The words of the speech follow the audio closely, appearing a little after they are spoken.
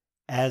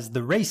As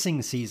the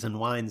racing season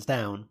winds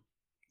down,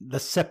 the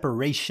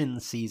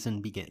separation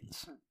season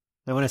begins.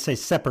 Now, when I say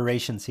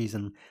separation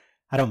season,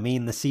 I don't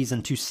mean the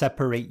season to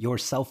separate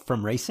yourself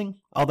from racing,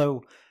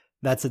 although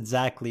that's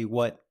exactly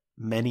what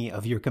many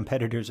of your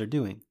competitors are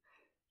doing.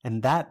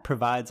 And that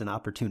provides an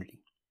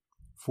opportunity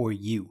for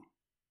you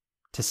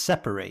to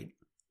separate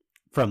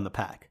from the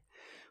pack.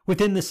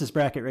 Within This Is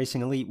Bracket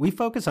Racing Elite, we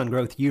focus on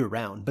growth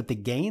year-round, but the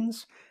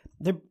gains,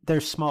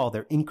 they're small,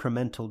 they're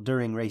incremental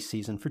during race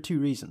season for two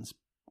reasons.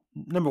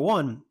 Number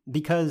one,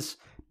 because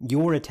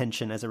your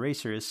attention as a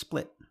racer is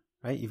split,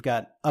 right? You've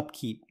got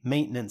upkeep,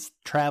 maintenance,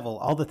 travel,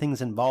 all the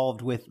things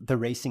involved with the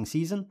racing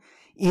season,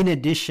 in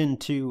addition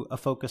to a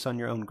focus on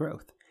your own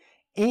growth.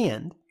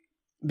 And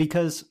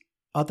because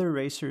other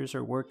racers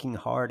are working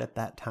hard at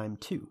that time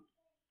too.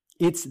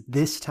 It's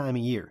this time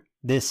of year,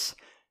 this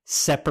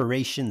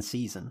separation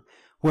season,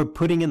 where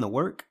putting in the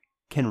work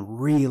can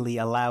really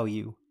allow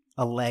you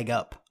a leg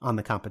up on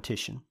the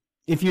competition.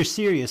 If you're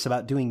serious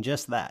about doing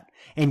just that,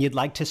 and you'd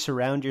like to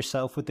surround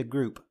yourself with a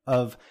group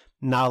of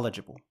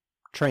knowledgeable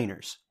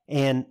trainers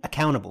and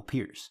accountable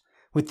peers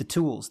with the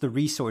tools, the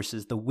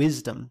resources, the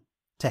wisdom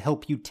to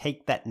help you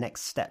take that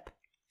next step,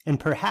 and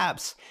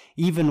perhaps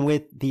even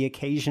with the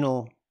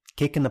occasional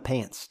kick in the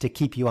pants to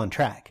keep you on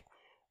track,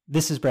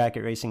 This Is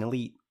Bracket Racing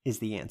Elite is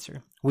the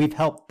answer. We've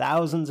helped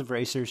thousands of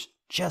racers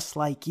just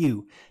like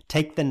you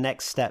take the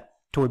next step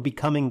toward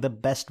becoming the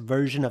best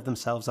version of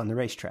themselves on the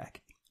racetrack.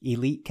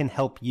 Elite can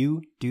help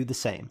you do the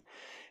same.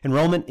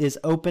 Enrollment is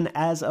open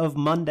as of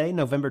Monday,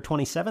 November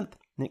 27th,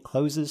 and it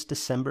closes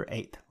December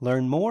 8th.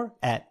 Learn more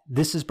at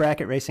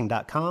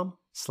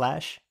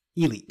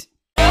thisisbracketracing.com/elite.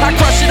 I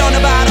crush it on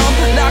the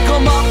bottom, knock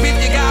 'em up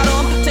if you got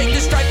 'em. Take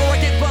the stripe or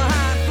get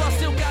behind, plus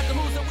still got the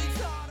moves that we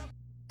taught 'em.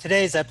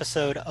 Today's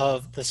episode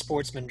of the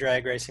Sportsman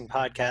Drag Racing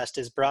Podcast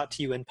is brought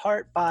to you in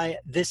part by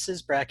This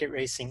Is Bracket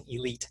Racing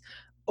Elite.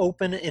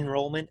 Open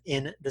enrollment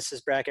in This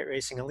Is Bracket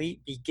Racing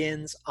Elite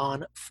begins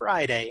on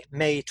Friday,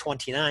 May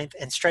 29th,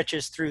 and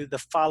stretches through the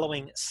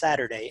following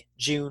Saturday,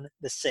 June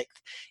the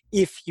 6th.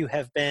 If you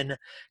have been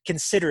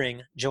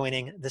considering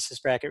joining This Is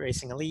Bracket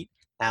Racing Elite,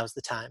 now's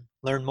the time.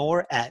 Learn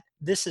more at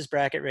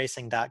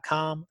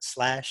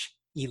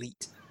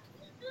thisisbracketracing.com/elite.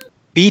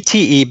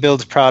 BTE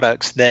builds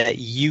products that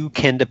you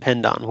can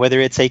depend on, whether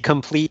it's a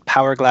complete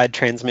power glide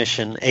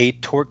transmission, a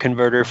torque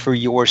converter for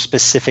your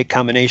specific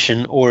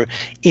combination, or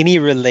any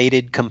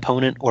related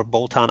component or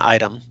bolt-on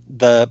item.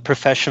 The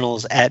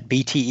professionals at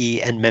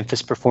BTE and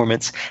Memphis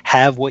Performance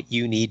have what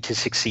you need to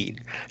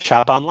succeed.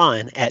 Shop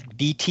online at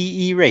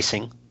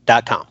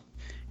bteracing.com.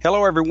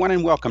 Hello, everyone,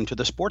 and welcome to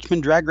the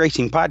Sportsman Drag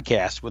Racing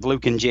Podcast with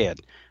Luke and Jed.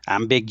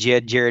 I'm Big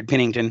Jed Jared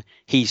Pennington.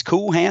 He's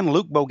Cool Hand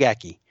Luke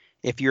Bogacki.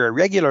 If you're a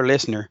regular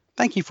listener,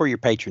 thank you for your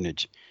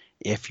patronage.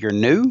 If you're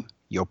new,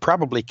 you'll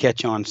probably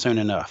catch on soon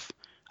enough.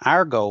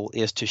 Our goal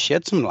is to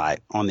shed some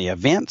light on the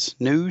events,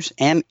 news,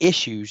 and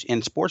issues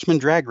in sportsman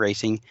drag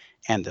racing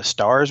and the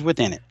stars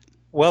within it.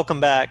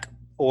 Welcome back,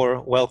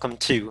 or welcome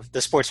to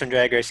the Sportsman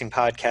Drag Racing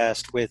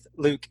Podcast with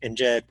Luke and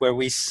Jed, where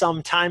we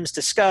sometimes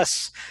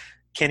discuss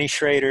Kenny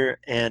Schrader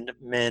and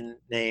men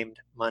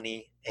named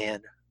Money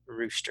and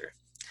Rooster.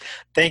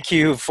 Thank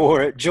you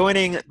for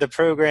joining the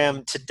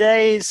program.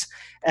 Today's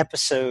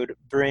episode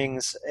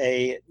brings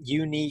a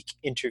unique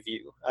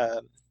interview.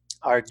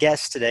 Our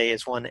guest today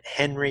is one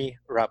Henry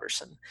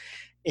Roberson.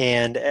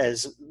 And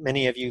as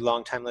many of you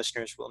longtime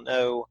listeners will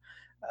know,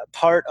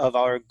 part of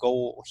our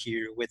goal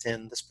here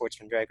within the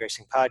Sportsman Drag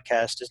Racing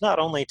Podcast is not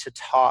only to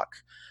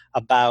talk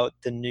about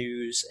the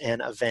news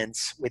and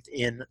events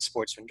within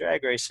sportsman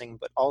drag racing,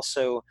 but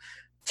also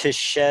to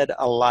shed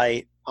a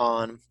light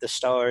on the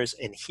stars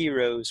and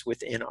heroes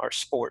within our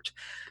sport.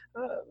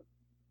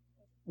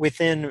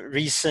 Within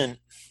recent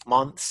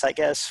months, I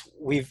guess,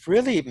 we've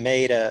really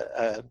made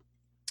a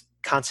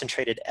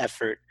concentrated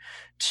effort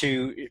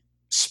to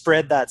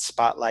spread that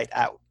spotlight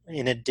out,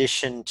 in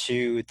addition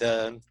to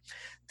the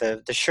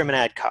Sherman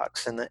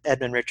Adcocks and the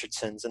Edmund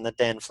Richardsons and the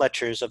Dan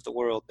Fletchers of the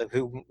world,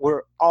 who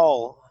we're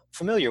all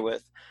familiar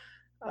with.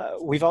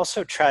 We've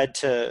also tried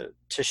to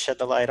shed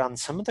the light on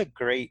some of the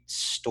great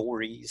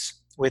stories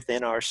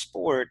within our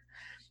sport,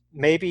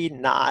 maybe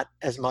not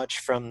as much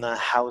from the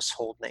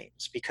household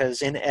names,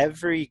 because in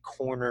every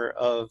corner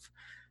of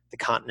the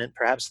continent,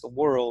 perhaps the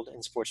world,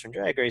 in sportsman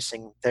drag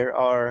racing, there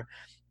are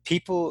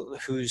people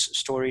whose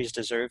stories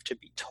deserve to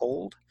be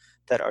told,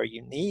 that are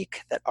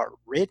unique, that are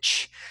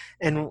rich,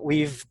 and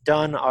we've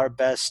done our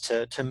best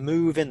to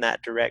move in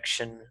that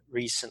direction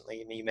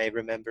recently. And you may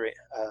remember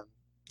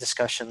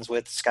discussions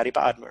with Scotty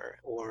Bodmer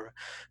or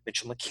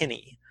Mitchell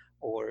McKinney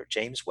or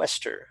James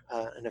Wester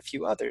and a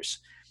few others.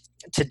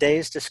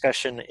 Today's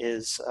discussion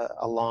is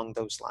along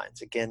those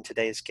lines. Again,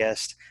 today's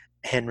guest,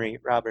 Henry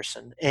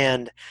Roberson.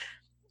 And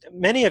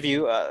many of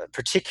you,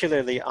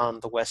 particularly on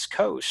the West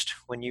Coast,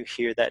 when you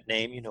hear that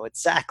name, you know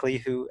exactly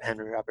who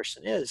Henry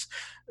Roberson is.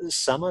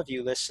 Some of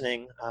you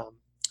listening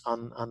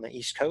on the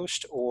East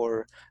Coast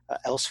or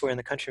elsewhere in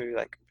the country, you're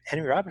like,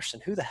 Henry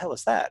Roberson, who the hell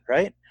is that,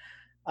 right?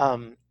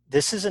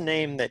 This is a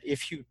name that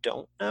if you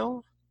don't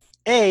know,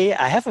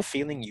 I have a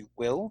feeling you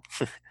will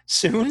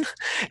soon.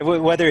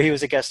 Whether he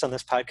was a guest on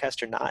this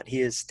podcast or not,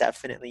 he is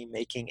definitely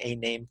making a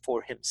name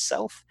for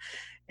himself.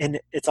 And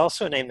it's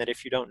also a name that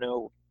if you don't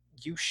know,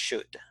 you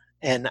should.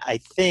 And I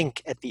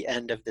think at the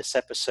end of this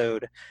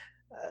episode,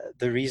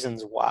 the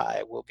reasons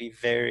why will be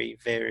very,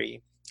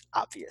 very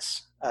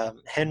obvious.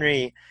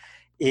 Henry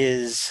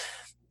is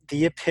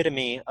the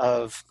epitome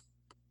of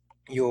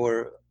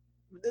your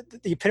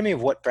the epitome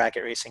of what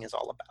bracket racing is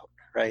all about,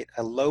 right?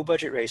 A low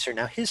budget racer.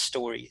 Now his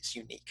story is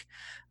unique.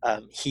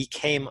 He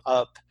came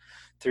up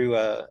through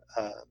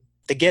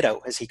the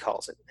ghetto, as he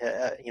calls it.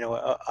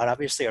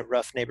 Obviously a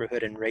rough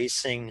neighborhood, and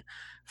racing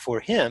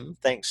for him,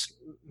 thanks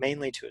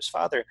mainly to his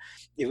father,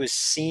 it was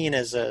seen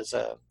as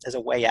a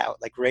way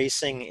out. Like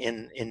racing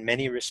in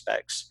many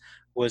respects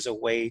was a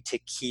way to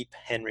keep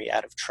Henry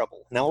out of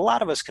trouble. Now a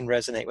lot of us can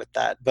resonate with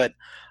that, but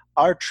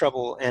our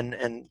trouble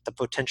and the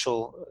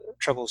potential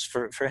troubles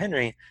for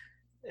Henry,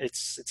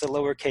 it's a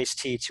lowercase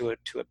t to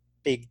a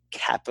big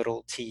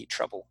capital T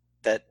trouble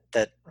that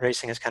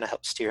racing has kind of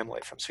helped steer him away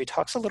from. So he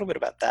talks a little bit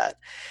about that,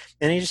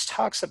 and he just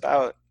talks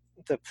about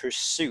the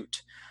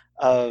pursuit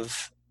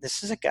of,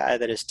 this is a guy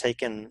that has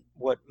taken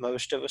what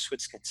most of us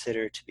would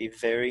consider to be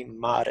very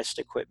modest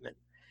equipment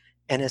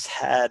and has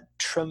had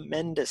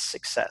tremendous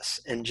success,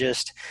 and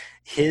just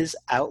his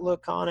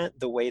outlook on it,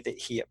 the way that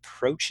he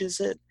approaches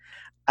it,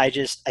 I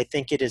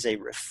think it is a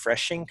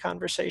refreshing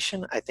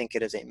conversation. I think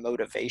it is a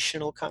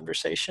motivational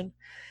conversation.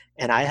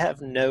 And I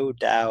have no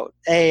doubt,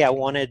 I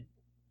wanted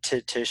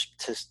to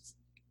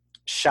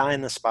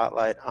shine the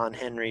spotlight on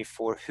Henry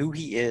for who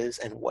he is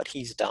and what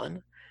he's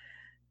done.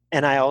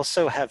 And I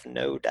also have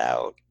no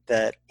doubt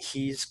that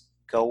he's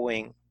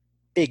going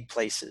big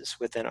places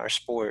within our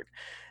sport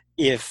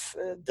if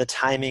the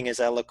timing is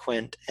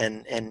eloquent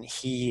and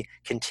he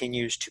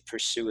continues to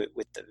pursue it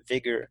with the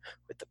vigor,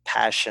 with the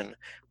passion,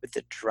 with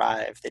the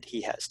drive that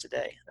he has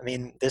today. I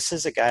mean, this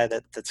is a guy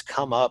that's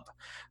come up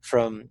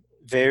from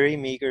very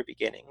meager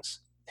beginnings,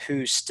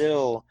 who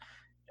still,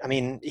 I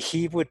mean,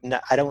 he would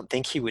not, I don't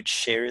think he would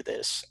share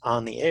this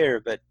on the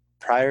air, but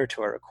prior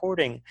to our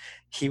recording,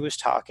 he was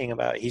talking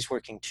about he's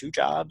working 2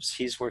 jobs.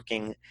 He's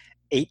working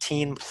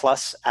 18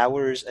 plus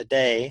hours a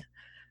day,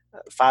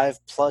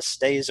 5+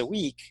 days a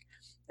week.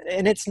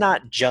 And it's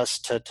not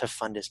just to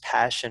fund his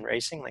passion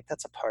racing. Like,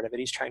 that's a part of it.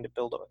 He's trying to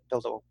build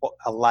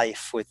a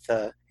life with,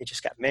 he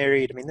just got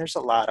married. I mean, there's a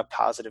lot of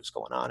positives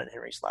going on in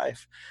Henry's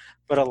life,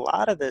 but a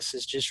lot of this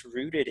is just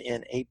rooted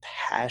in a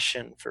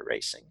passion for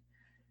racing.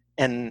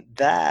 And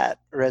that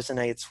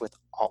resonates with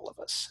all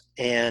of us.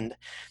 And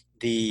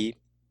the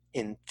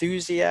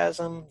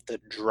enthusiasm, the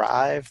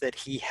drive that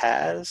he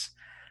has,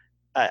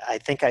 I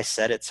think I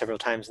said it several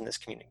times in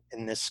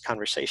this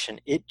conversation,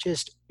 it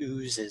just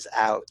oozes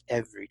out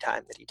every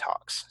time that he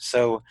talks.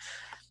 So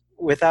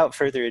without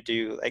further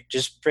ado, like,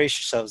 just brace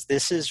yourselves.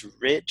 This is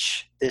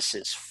rich. This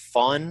is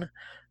fun.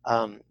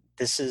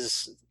 This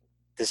is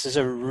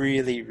a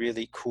really,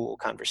 really cool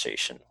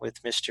conversation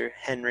with Mr.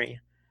 Henry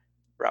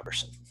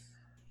Roberson.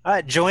 All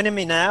right, joining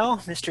me now,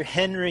 Mr.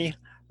 Henry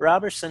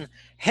Roberson.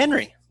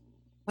 Henry,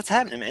 what's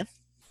happening, man?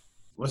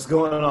 What's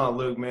going on,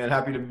 Luke, man?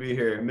 Happy to be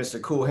here.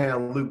 Mr. Cool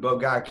Hand Luke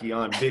Bogacki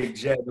on Big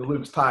Jed and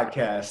Luke's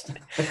podcast.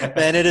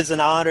 Man, it is an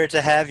honor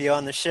to have you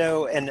on the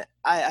show. And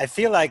I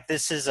feel like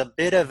this is a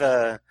bit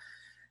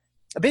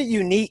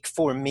unique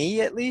for me,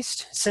 at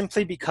least,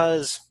 simply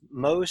because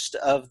most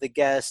of the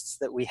guests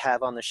that we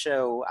have on the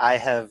show, I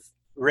have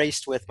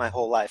raced with my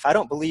whole life. I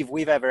don't believe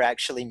we've ever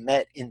actually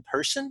met in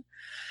person,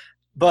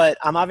 but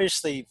I'm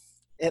obviously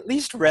at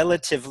least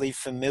relatively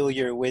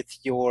familiar with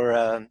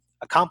your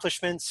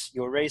accomplishments,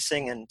 your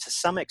racing, and to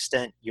some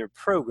extent your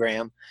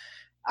program.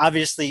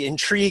 Obviously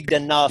intrigued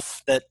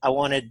enough that I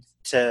wanted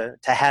to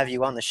have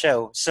you on the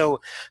show. So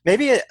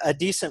maybe a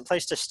decent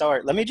place to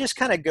start. Let me just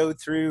kind of go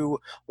through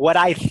what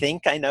I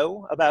think I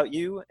know about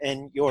you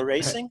and your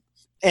racing,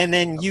 and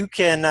then you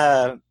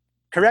can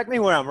correct me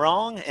where I'm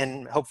wrong,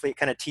 and hopefully it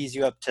kind of tees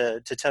you up to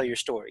tell your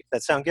story.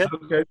 That sound good?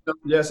 Okay.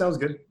 Yeah, sounds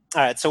good.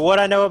 All right. So what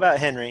I know about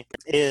Henry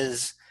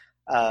is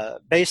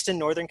based in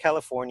Northern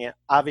California,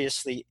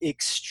 obviously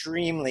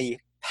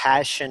extremely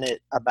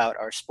passionate about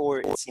our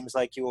sport. It seems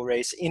like you will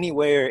race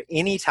anywhere,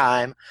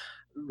 anytime,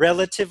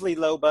 relatively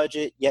low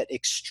budget, yet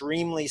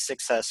extremely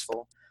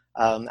successful.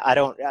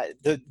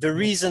 The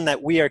reason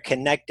that we are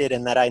connected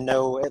and that I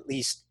know at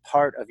least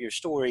part of your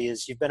story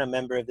is you've been a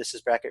member of This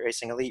Is Bracket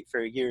Racing Elite for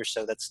a year or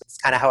so. That's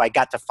kind of how I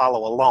got to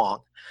follow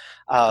along.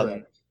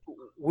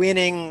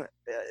 Winning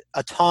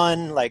a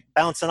ton, like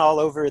bouncing all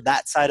over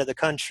that side of the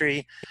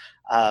country.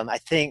 I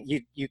think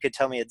you could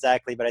tell me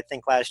exactly, but I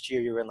think last year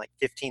you were in like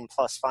 15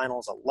 plus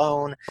finals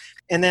alone.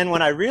 And then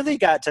when I really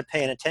got to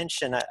paying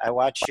attention, I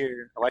watch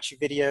your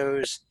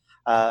videos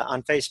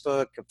on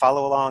Facebook,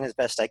 follow along as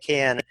best I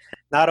can.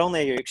 Not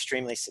only are you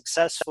extremely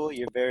successful,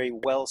 you're very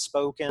well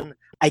spoken.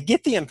 I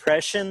get the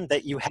impression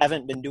that you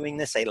haven't been doing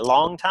this a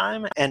long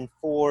time, and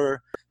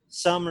for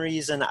some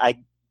reason I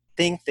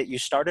think that you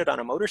started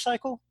on a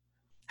motorcycle.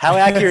 How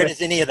accurate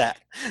is any of that?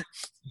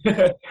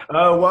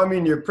 Well, I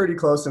mean, you're pretty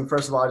close. And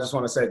first of all, I just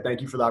want to say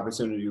thank you for the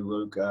opportunity,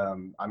 Luke.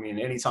 I mean,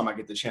 anytime I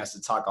get the chance to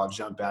talk, I'll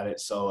jump at it.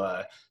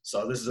 So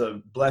this is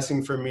a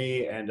blessing for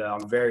me, and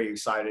I'm very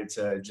excited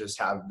to just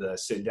have the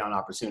sit down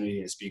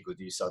opportunity and speak with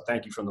you. So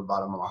thank you from the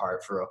bottom of my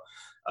heart, for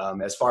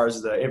real. As far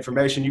as the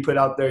information you put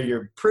out there,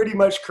 you're pretty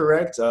much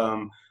correct.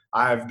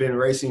 I've been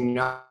racing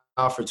now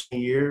for 20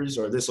 years,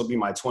 or this will be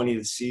my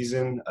 20th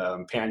season,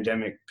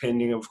 pandemic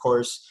pending, of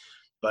course.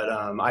 But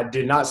I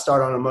did not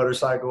start on a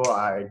motorcycle.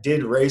 I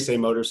did race a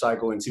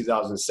motorcycle in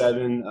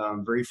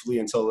 2007 briefly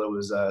until it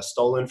was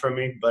stolen from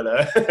me.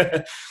 But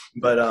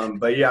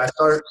but yeah, I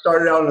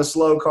started out in a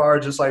slow car,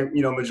 just like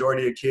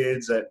majority of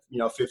kids at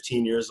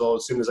 15 years old.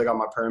 As soon as I got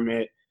my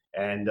permit,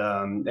 and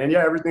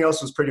yeah, everything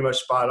else was pretty much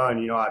spot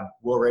on. I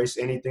will race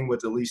anything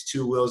with at least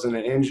 2 wheels and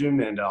an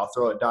engine, and I'll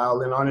throw a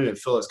dial in on it and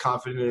feel as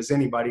confident as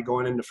anybody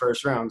going into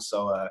first round.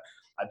 So I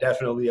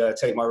definitely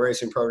take my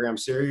racing program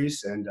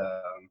serious, and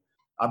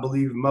I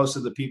believe most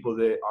of the people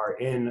that are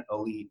in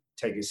elite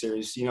take it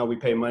serious. We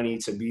pay money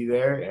to be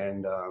there,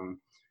 and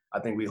I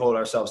think we hold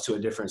ourselves to a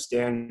different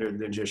standard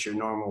than just your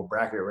normal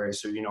bracket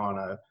racer,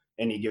 on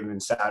any given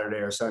Saturday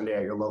or Sunday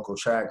at your local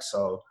track.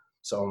 So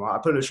I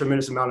put a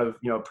tremendous amount of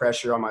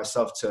pressure on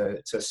myself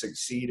to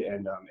succeed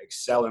and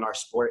excel in our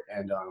sport,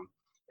 and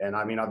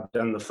I mean, I've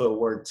done the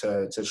footwork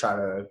to try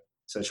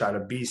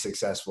to be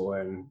successful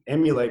and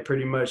emulate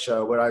pretty much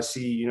what I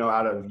see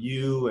out of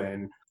you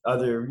and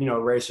other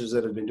racers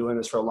that have been doing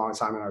this for a long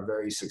time and are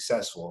very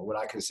successful, what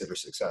I consider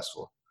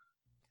successful.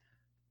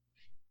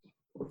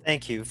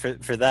 Thank you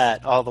for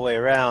that all the way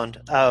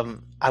around.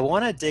 I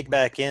want to dig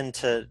back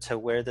into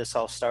where this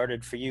all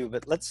started for you,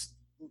 but let's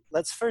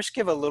first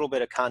give a little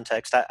bit of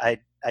context. I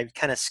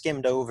kind of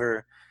skimmed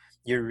over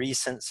your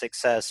recent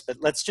success, but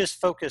let's just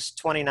focus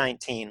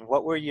 2019.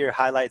 What were your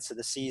highlights of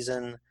the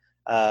season?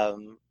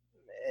 And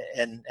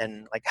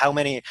like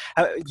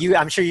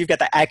I'm sure you've got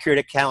the accurate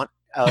account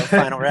of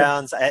final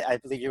rounds. I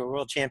believe you were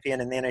world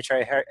champion in the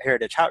NHRA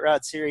Heritage Hot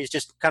Rod Series.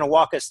 Just kind of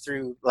walk us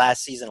through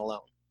last season alone.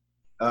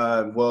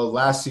 Well,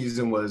 last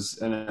season was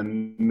an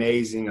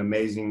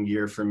amazing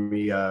year for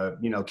me.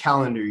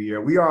 Calendar year.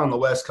 We are on the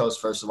West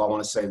Coast. First of all, I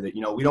want to say that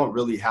we don't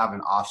really have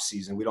an off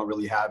season. We don't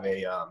really have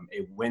a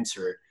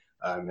winter.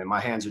 And my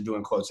hands are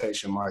doing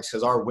quotation marks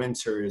because our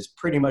winter is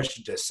pretty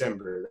much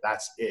December.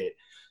 That's it.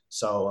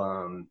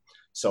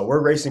 So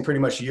we're racing pretty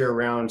much year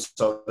round.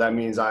 So that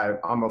means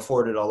I'm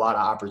afforded a lot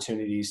of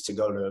opportunities to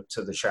go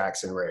to the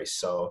tracks and race.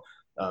 So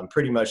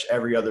pretty much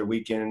every other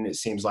weekend, it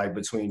seems like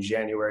between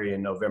January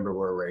and November,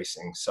 we're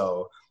racing.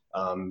 So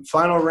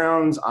final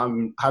rounds,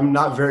 I'm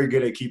not very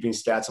good at keeping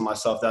stats on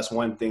myself. That's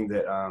one thing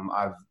that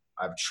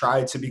I've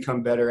tried to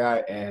become better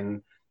at,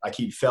 and I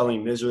keep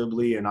failing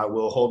miserably, and I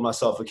will hold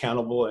myself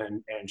accountable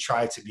and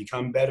try to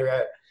become better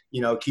at,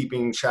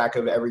 keeping track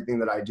of everything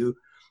that I do.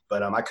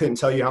 But I couldn't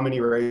tell you how many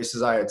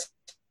races I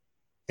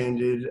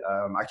attended.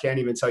 I can't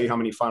even tell you how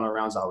many final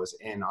rounds I was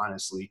in,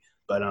 honestly.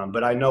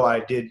 But I know I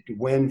did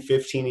win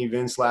 15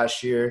 events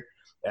last year,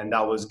 and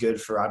that was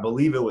good for, I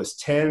believe it was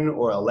 10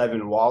 or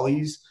 11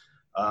 Wallies,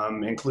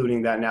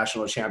 including that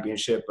national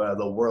championship,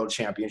 the world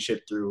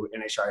championship through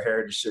NHR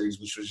Heritage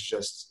Series, which was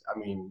just,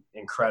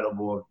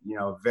 incredible.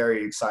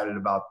 Very excited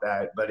about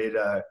that. But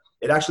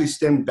it actually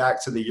stemmed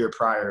back to the year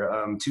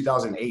prior,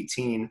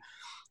 2018.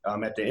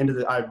 At the end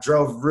of I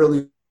drove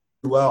really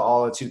well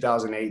all of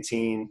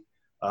 2018.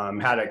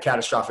 Had a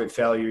catastrophic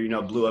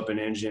failure, blew up an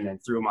engine and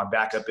threw my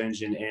backup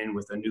engine in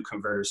with a new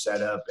converter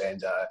setup.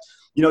 And,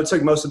 it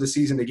took most of the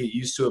season to get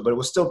used to it, but it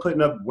was still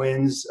putting up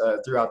wins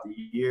throughout the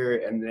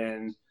year. And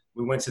then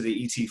we went to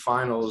the ET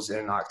finals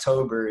in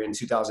October in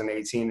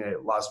 2018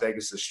 at Las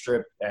Vegas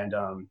Strip. And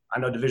I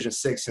know Division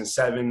 6 and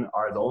 7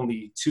 are the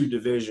only 2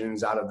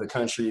 divisions out of the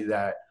country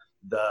that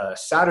the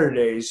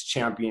Saturday's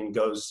champion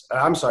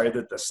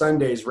that the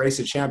Sunday's race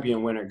of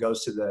champion winner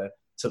goes to the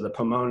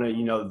Pomona,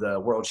 the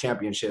world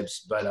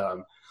championships. But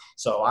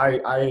so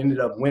I ended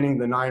up winning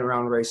the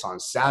 9-round race on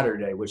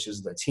Saturday, which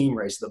is the team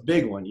race, the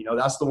big one.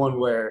 That's the one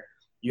where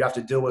you have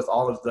to deal with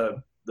all of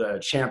the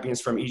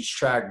champions from each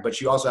track, but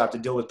you also have to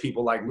deal with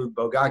people like Luke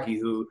Bogacki,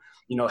 who,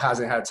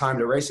 hasn't had time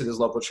to race at his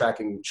local track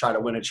and try to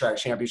win a track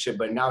championship.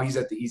 But now he's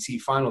at the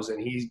ET finals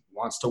and he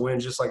wants to win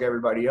just like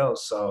everybody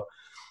else. So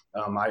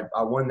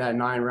I won that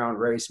 9-round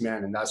race,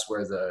 man. And that's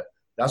where the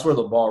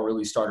ball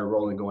really started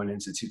rolling going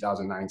into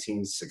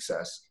 2019's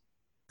success.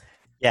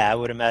 Yeah, I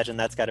would imagine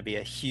that's got to be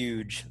a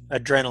huge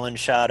adrenaline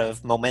shot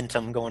of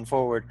momentum going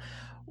forward.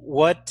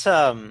 What,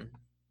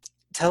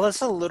 tell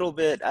us a little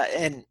bit,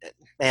 and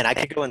man, I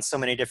could go in so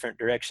many different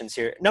directions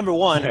here. Number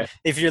one,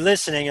 if you're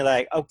listening, you're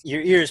like, oh,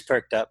 your ears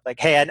perked up. Like,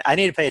 hey, I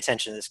need to pay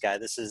attention to this guy.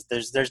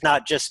 There's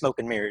not just smoke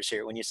and mirrors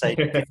here. When you say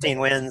 15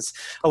 wins,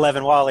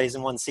 11 Wallies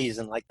in one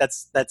season, like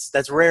that's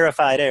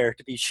rarefied air,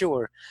 to be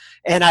sure.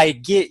 And I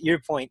get your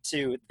point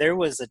too. There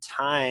was a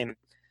time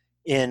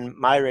in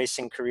my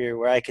racing career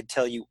where I could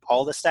tell you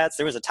all the stats.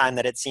 There was a time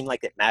that it seemed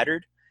like it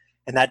mattered.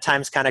 And that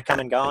time's kind of come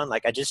and gone.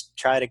 Like, I just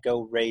try to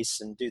go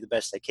race and do the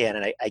best I can.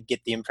 And I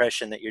get the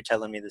impression that you're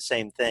telling me the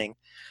same thing.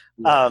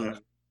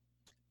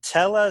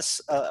 Tell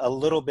us a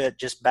little bit,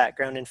 just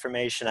background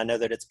information. I know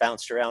that it's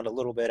bounced around a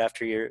little bit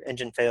after your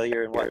engine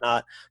failure and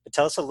whatnot, but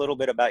tell us a little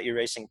bit about your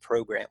racing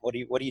program. What are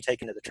you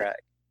taking to the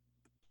track?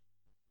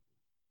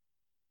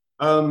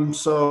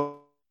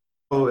 So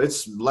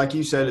it's like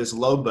you said, it's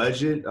low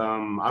budget.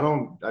 I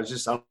don't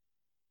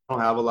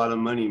have a lot of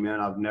money, man.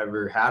 I've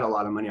never had a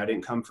lot of money. I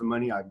didn't come from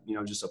money.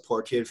 Just a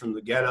poor kid from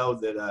the ghetto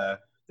that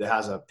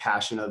has a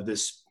passion of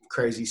this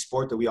crazy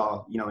sport that we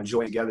all,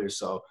 enjoy together.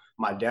 So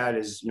my dad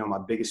is, my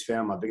biggest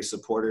fan, my biggest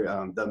supporter,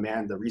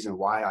 the reason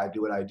why I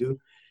do what I do.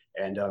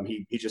 And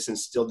he just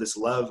instilled this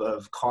love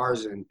of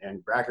cars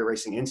and bracket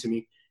racing into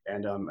me.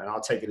 And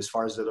I'll take it as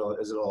far as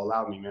it'll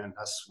allow me, man.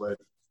 That's what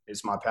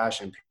it's my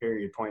passion,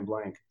 period, point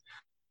blank.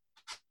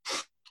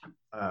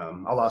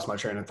 I lost my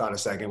train of thought a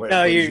second.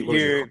 No,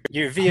 your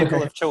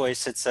vehicle of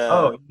choice. It's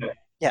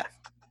yeah.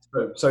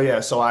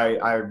 So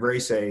I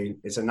race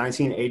it's a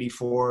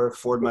 1984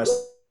 Ford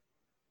Mustang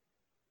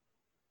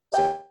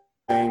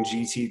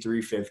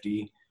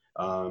GT350.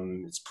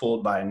 It's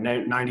pulled by a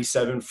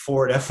 97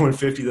 Ford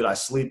F-150 that I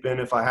sleep in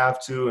if I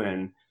have to,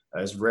 and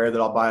it's rare that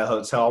I'll buy a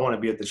hotel. I want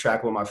to be at the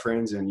track with my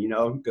friends and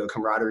go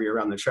camaraderie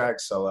around the track.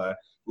 So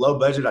low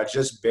budget. I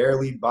just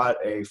barely bought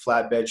a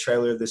flatbed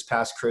trailer this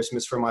past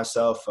Christmas for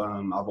myself.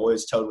 I've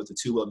always towed with a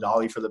two-wheel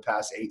dolly for the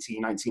past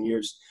 18, 19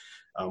 years.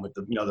 With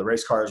the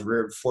race cars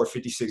rear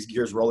 456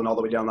 gears rolling all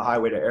the way down the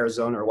highway to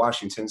Arizona or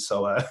Washington.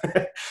 So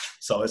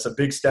so it's a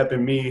big step for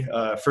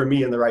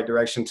me in the right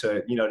direction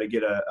to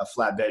get a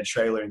flatbed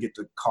trailer and get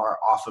the car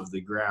off of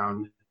the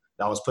ground.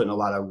 That was putting a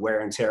lot of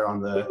wear and tear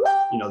on the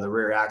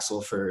rear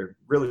axle for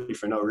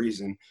no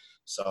reason.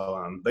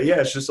 So but yeah,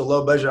 it's just a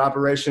low budget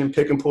operation,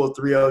 pick and pull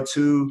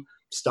 302,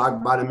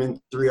 stock bottom in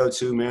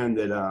 302, man,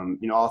 that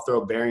I'll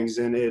throw bearings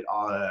in it.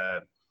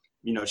 I'll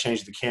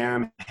change the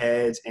cam,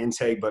 heads,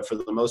 intake, but for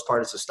the most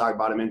part, it's a stock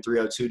bottom in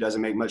 302,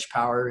 doesn't make much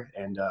power.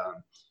 And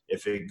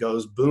if it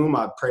goes boom,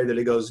 I pray that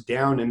it goes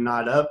down and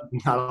not up.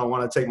 I don't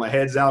want to take my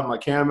heads out and my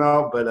cam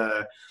out, but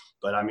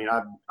I mean,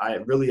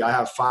 I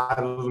have 5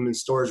 of them in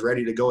stores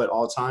ready to go at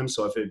all times.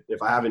 So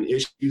if I have an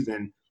issue,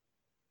 then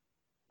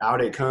out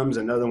it comes,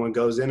 another one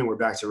goes in, and we're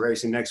back to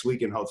racing next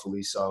weekend,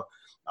 hopefully. So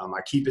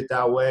I keep it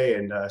that way.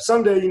 And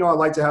someday, I'd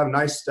like to have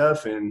nice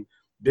stuff and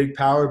big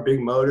power,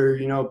 big motor,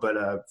 but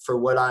for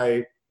what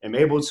I am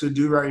able to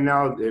do right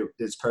now,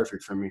 it's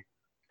perfect for me.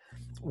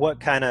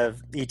 What kind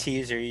of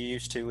ETs are you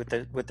used to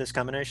with this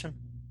combination?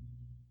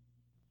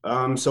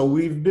 So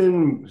we've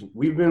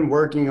been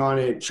working on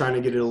it, trying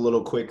to get it a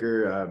little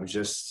quicker.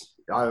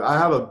 I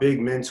have a big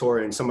mentor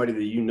and somebody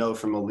that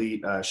from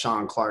Elite,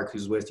 Sean Clark,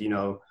 who's with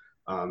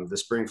the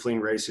spring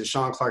fleeing races.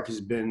 Sean Clark has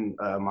been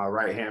my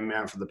right-hand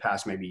man for the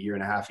past maybe year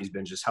and a half. He's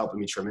been just helping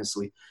me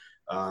tremendously.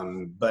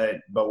 But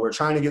we're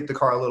trying to get the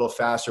car a little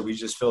faster. We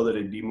just feel that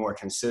it'd be more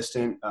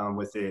consistent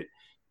with it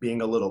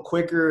being a little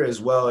quicker,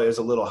 as well as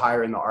a little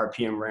higher in the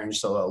RPM range.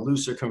 So a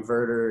looser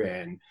converter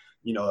and,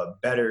 a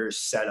better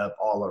setup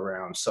all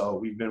around. So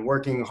we've been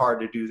working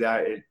hard to do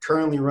that. It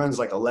currently runs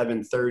like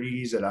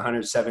 1130s at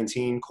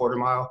 117 quarter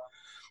mile.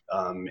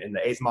 In the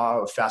 8th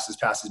mile,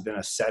 fastest pass has been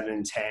a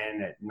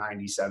 710 at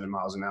 97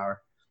 miles an hour.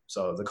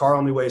 So the car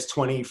only weighs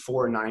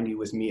 2490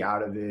 with me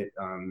out of it.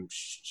 And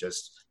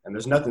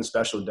there's nothing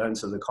special done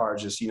to the car.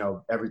 Just,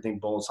 everything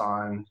bolts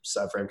on,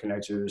 subframe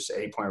connectors,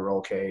 8-point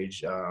roll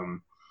cage,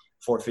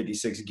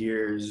 456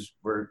 gears.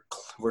 We're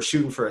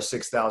shooting for a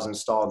 6,000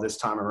 stall this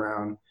time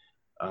around.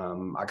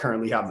 I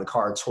currently have the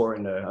car tore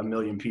into a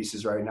million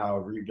pieces right now,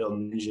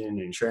 rebuilding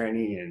engine and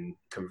tranny and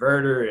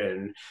converter,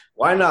 and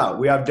why not?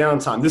 We have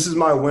downtime. This is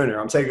my winter.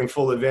 I'm taking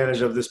full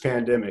advantage of this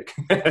pandemic.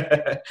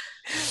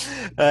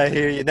 I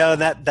hear you. No,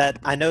 that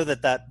I know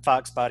that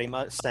Fox Body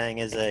Mustang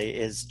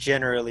is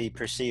generally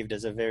perceived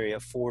as a very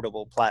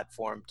affordable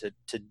platform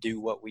to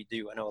do what we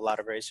do. I know a lot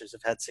of racers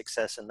have had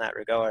success in that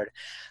regard.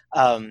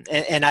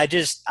 And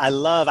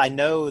I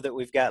know that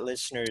we've got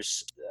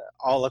listeners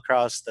all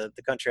across the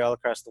country, all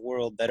across the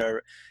world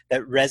that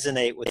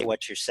resonate with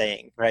what you're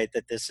saying, right?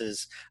 That this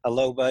is a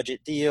low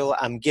budget deal.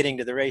 I'm getting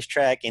to the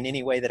racetrack in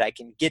any way that I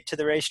can get to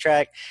the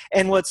racetrack.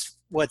 And what's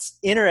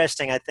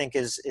interesting, I think,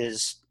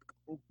 is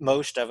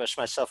most of us,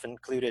 myself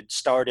included,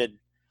 started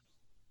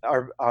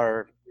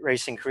our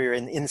racing career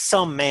in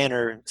some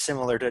manner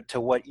similar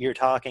to what you're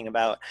talking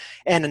about.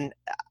 And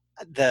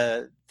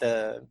the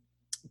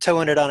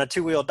towing it on a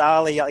 2-wheel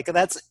dolly, like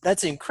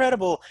that's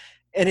incredible.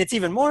 And it's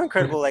even more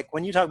incredible, like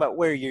when you talk about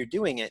where you're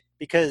doing it,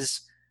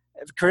 because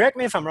correct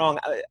me if I'm wrong,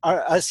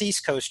 us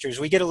East Coasters,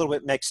 we get a little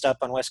bit mixed up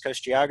on West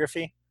Coast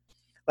geography.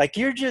 Like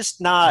you're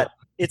just not,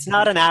 it's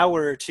not an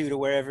hour or two to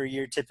wherever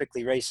you're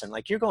typically racing.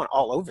 Like you're going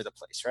all over the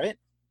place, right?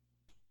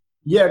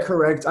 Yeah,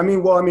 correct.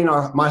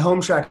 My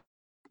home track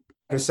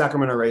is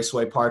Sacramento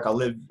Raceway Park. I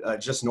live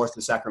just north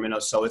of Sacramento,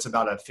 so it's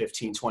about a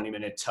 15,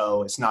 20-minute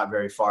tow. It's not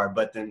very far.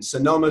 But then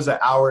Sonoma's an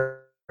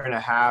hour and a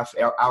half,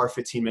 hour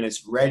 15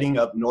 minutes. Reading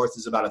up north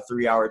is about a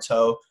 3-hour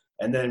tow.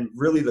 And then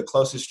really the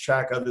closest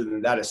track other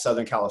than that is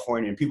Southern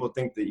California. And people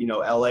think that,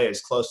 LA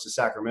is close to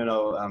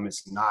Sacramento.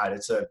 It's not.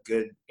 It's a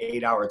good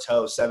 8-hour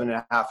tow,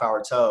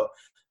 7.5-hour tow.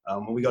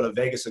 When we go to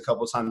Vegas a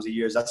couple times a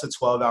year, that's a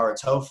 12-hour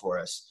tow for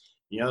us.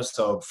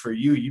 So for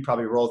you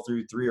probably roll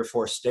through 3 or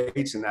 4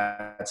 states in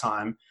that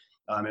time,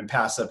 and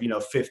pass up,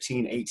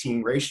 15,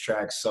 18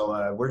 racetracks.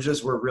 So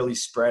we're really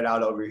spread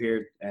out over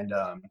here. And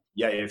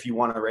if you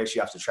want to race,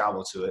 you have to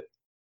travel to it.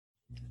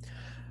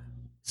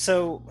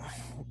 So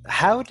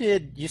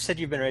you said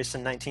you've been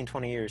racing 19,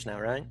 20 years now,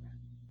 right?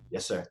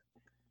 Yes, sir.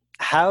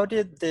 How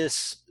did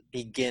this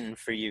begin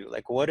for you?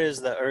 Like, what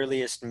is the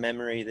earliest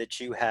memory that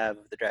you have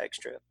of the drag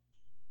strip?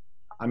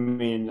 I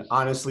mean,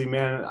 honestly,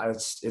 man,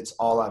 it's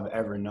all I've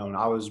ever known.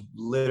 I was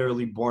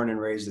literally born and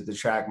raised at the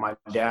track. My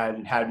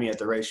dad had me at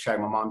the racetrack.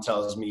 My mom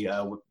tells me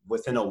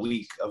within a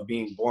week of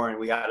being born,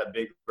 we had a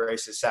big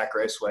race at Sac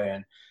Raceway,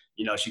 and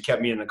she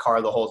kept me in the car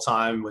the whole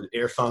time with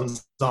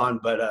earphones on.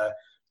 But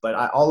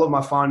all of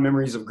my fond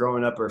memories of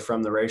growing up are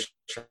from the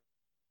racetrack.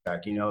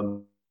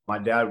 My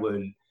dad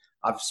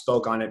I've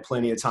spoke on it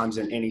plenty of times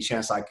in any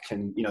chance I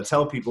can,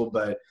 tell people.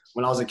 But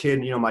when I was a kid,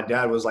 my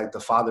dad was like the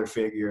father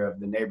figure of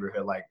the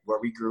neighborhood. Like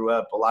where we grew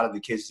up, a lot of the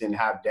kids didn't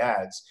have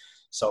dads.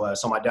 So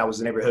my dad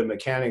was a neighborhood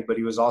mechanic, but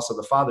he was also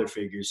the father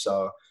figure.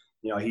 So,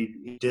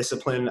 he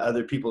disciplined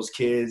other people's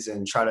kids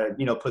and try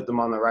to, put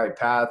them on the right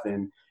path.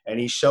 And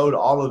he showed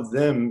all of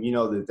them,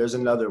 that there's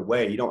another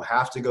way. You don't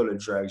have to go to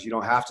drugs. You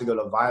don't have to go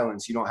to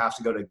violence. You don't have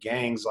to go to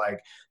gangs.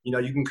 Like,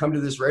 you can come to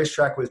this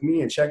racetrack with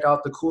me and check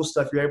out the cool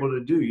stuff you're able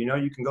to do.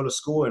 You can go to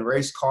school and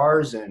race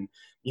cars, and,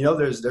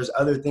 there's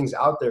other things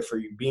out there for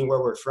you. Being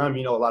where we're from,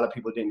 a lot of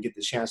people didn't get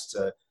the chance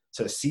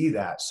to see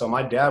that. So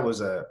my dad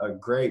was a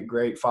great,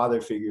 great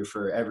father figure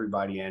for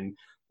everybody. And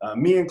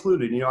me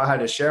included, I had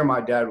to share my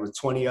dad with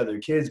 20 other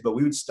kids, but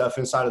we would stuff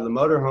inside of the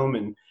motorhome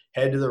and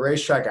head to the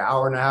racetrack an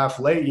hour and a half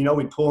late.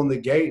 We'd pull in the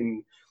gate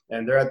and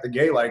they're at the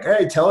gate like,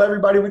 hey, tell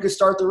everybody we could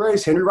start the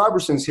race. Henry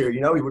Roberson's here.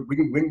 We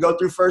can go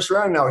through first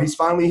round now. He's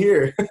finally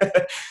here.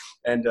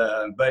 And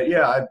but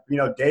yeah,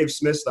 Dave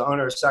Smith's the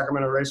owner of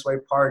Sacramento Raceway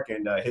Park,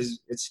 and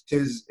it's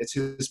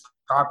his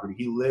property.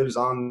 He lives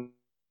on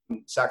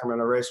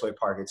Sacramento Raceway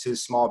Park. It's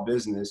his small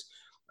business.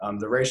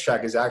 The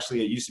racetrack it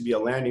used to be a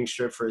landing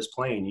strip for his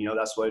plane.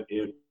 That's what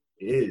it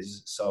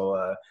is.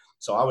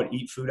 So I would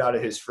eat food out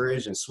of his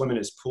fridge and swim in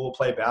his pool,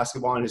 play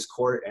basketball in his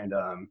court. And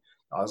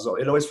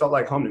it always felt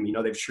like home to me.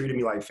 They've treated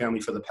me like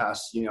family for the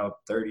past,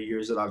 30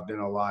 years that I've been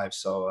alive.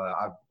 So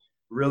I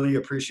really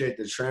appreciate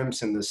the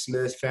Trimps and the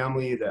Smith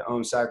family that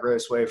own Sac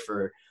Raceway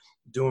for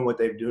doing what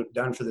they've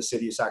done for the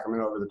city of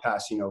Sacramento over the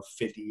past,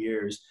 50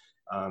 years.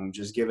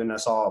 Just giving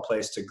us all a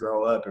place to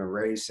grow up and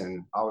race.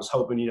 And I was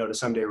hoping, to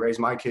someday raise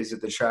my kids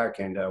at the track,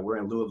 and we're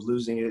in lieu of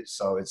losing it.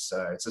 So it's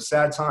a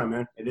sad time,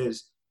 man. It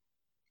is.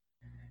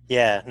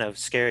 Yeah, no,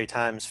 scary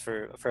times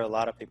for a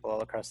lot of people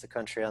all across the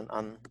country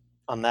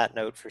on that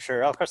note, for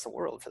sure, all across the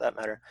world for that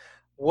matter.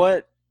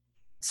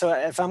 So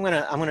if I'm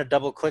gonna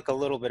double click a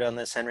little bit on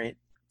this, Henry,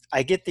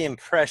 I get the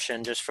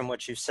impression just from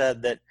what you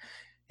said that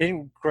you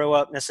didn't grow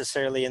up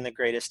necessarily in the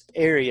greatest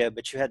area,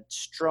 but you had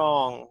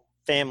strong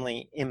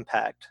family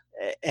impact.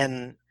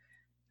 And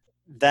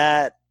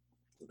that,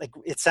 like,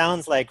 it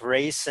sounds like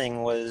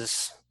racing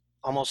was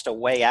almost a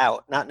way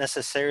out, not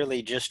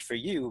necessarily just for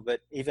you,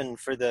 but even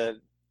for the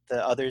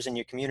others in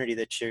your community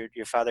that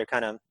your father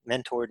kind of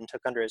mentored and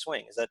took under his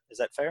wing. Is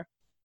that fair?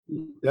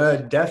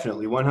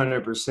 Definitely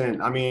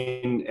 100%. I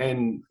mean,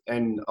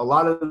 and a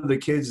lot of the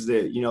kids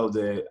that,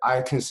 that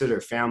I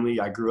consider family,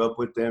 I grew up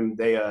with them.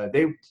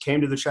 They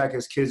came to the track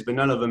as kids, but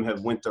none of them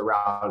have went the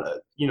route,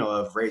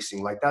 of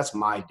racing. Like, that's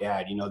my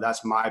dad,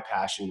 that's my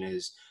passion,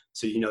 is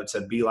to,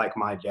 to be like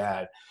my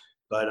dad.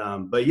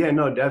 But yeah,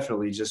 no,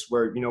 definitely just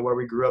where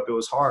we grew up, it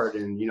was hard.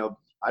 And,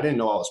 I didn't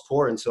know I was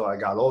poor until I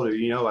got older.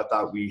 I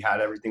thought we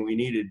had everything we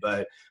needed,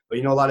 but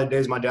a lot of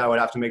days my dad would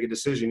have to make a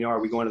decision.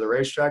 Are we going to the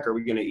racetrack, or are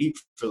we going to eat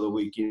for the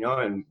week?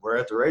 And we're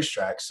at the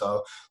racetrack.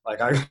 So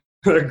like, I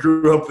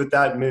grew up with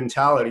that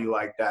mentality,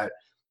 like that,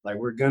 like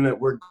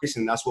we're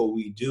racing. That's what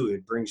we do.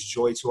 It brings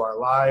joy to our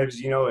lives,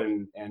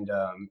 and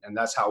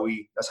that's how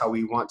we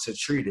want to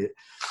treat it.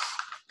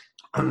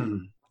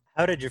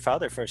 How did your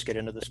father first get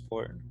into the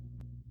sport?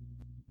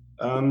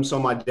 So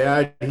my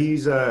dad,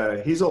 he's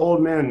an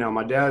old man now.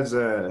 My dad's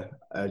a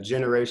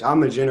generation.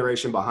 I'm a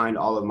generation behind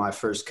all of my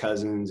first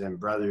cousins and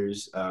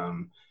brothers.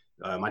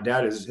 My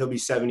dad he'll be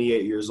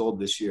 78 years old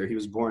this year. He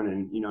was born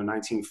in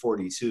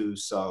 1942.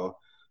 So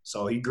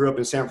he grew up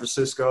in San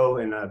Francisco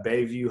in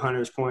Bayview,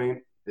 Hunters Point.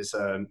 It's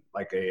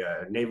like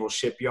a naval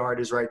shipyard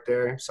is right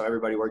there. So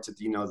everybody works at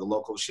the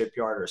local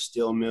shipyard or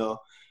steel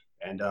mill.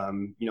 And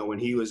when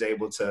he was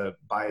able to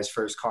buy his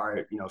first car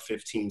at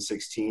 15,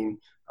 16.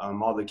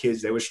 All the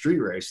kids, they would street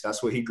race.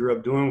 That's what he grew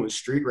up doing, was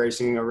street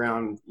racing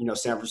around,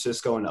 San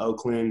Francisco and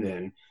Oakland.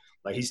 And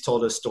like, he's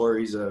told us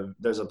stories of,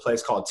 there's a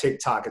place called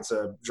TikTok. It's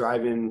a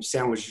drive-in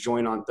sandwich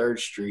joint on 3rd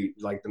Street,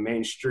 like the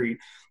main street,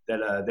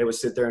 that they would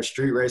sit there and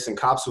street race, and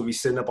cops would be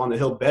sitting up on the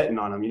hill betting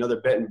on them.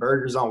 They're betting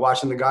burgers on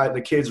watching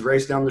the kids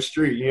race down the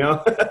street,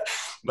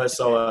 But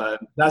so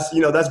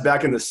that's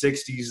back in the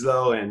 60s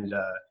though. And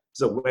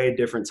it's a way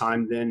different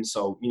time then.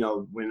 So,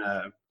 when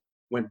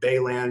when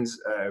Baylands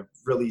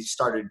really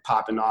started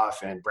popping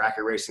off and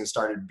bracket racing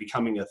started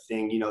becoming a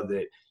thing,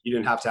 that you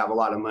didn't have to have a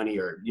lot of money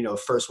or,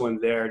 first one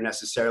there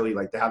necessarily.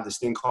 Like they have this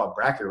thing called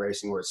bracket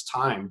racing where it's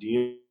timed,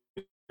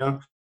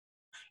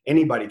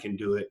 anybody can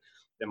do it.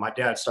 Then my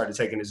dad started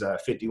taking his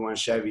 51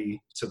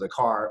 Chevy to the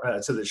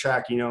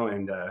track,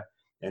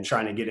 and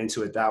trying to get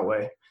into it that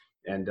way.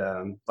 And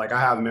like I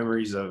have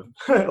memories of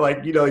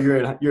like, you're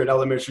in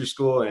elementary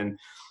school and,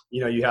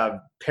 you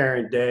have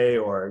parent day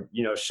or,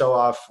 show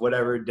off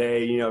whatever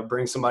day,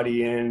 bring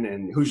somebody in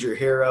and who's your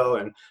hero.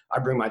 And I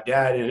bring my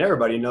dad in and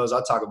everybody knows I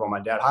talk about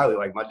my dad highly.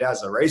 Like my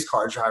dad's a race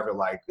car driver.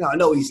 Like,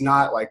 no, he's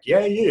not. Like,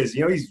 yeah, he is.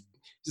 He's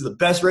the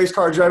best race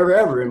car driver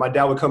ever. And my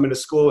dad would come into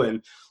school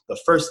and the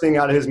first thing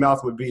out of his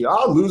mouth would be,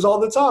 I'll lose all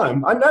the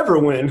time. I never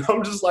win.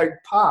 I'm just like,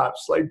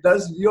 Pops, like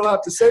you don't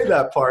have to say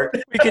that part.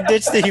 We could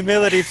ditch the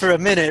humility for a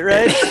minute,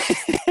 right?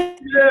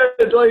 Yeah,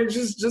 like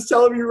just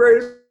tell him you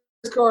race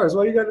cars.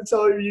 Why you got to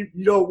tell him you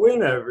don't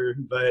win ever?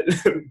 But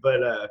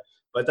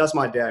that's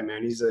my dad,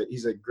 man. He's a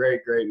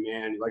great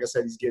man. Like I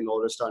said, he's getting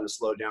older, starting to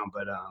slow down.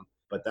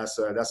 But that's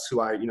who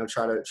I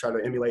try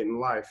to emulate in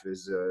life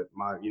is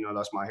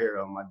that's my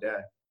hero, my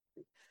dad.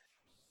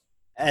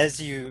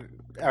 As you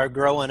are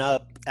growing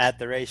up at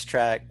the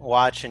racetrack,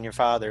 watching your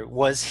father,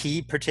 was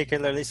he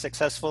particularly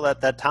successful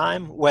at that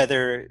time?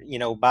 Whether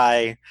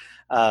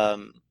by the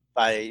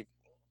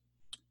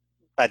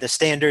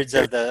standards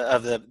of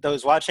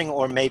those watching,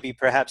 or maybe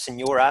perhaps in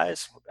your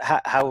eyes,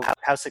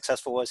 how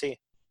successful was he?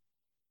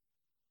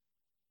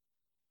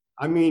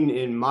 I mean,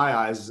 in my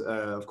eyes,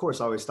 of course,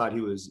 I always thought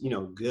he was,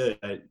 good.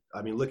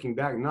 I mean, looking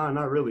back,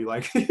 not really.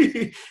 Like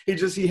he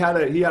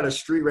had a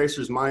street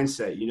racer's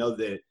mindset,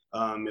 that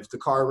if the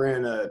car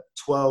ran a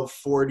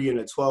 1240 and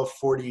a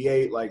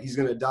 1248, like he's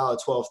gonna dial a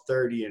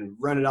 1230 and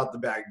run it out the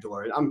back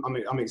door.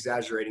 I'm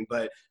exaggerating,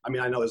 but I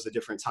mean, I know it was a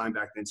different time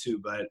back then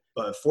too. But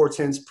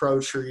 410s Pro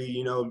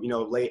Tree,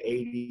 late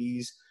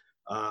 80s,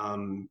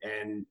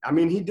 and I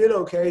mean, he did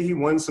okay. He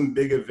won some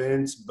big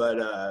events,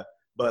 but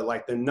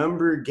like the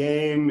number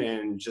game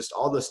and just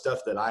all the stuff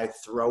that I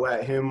throw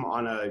at him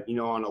on a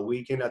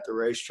weekend at the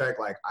racetrack,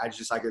 like I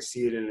could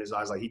see it in his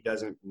eyes. Like he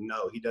doesn't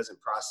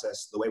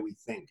process the way we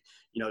think,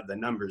 the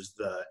numbers,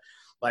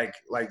 like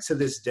to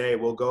this day,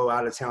 we'll go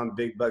out of town,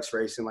 big bucks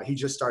racing. Like he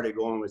just started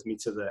going with me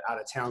to the out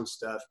of town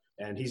stuff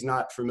and he's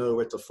not familiar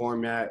with the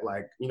format.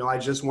 Like, I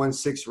just won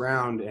 6th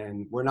round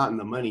and we're not in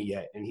the money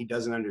yet. And he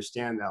doesn't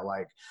understand that.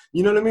 Like,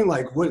 you know what I mean?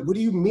 Like, what do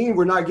you mean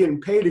we're not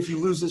getting paid if you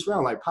lose this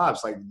round? Like,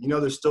 Pops, like,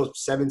 there's still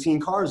 17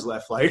 cars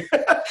left. Like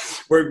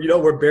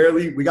we're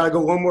barely, we got to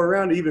go one more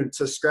round even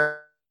to scratch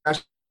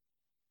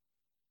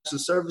the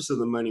surface of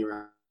the money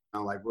round.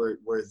 Like we're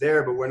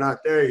there, but we're not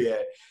there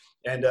yet.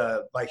 And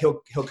like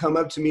he'll come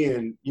up to me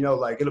and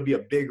like it'll be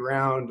a big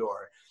round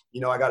or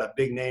I got a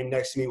big name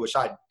next to me, which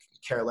I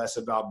care less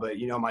about. But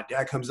my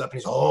dad comes up and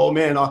he's, oh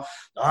man, all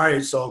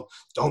right, so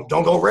don't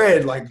go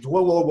red. Like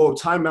whoa,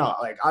 time out.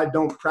 Like I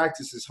don't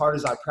practice as hard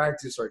as I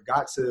practice or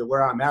got to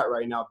where I'm at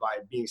right now by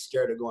being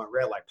scared of going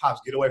red. Like Pops,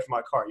 get away from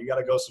my car. You got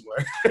to go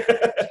somewhere.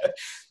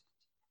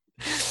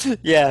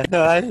 Yeah,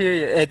 no, I hear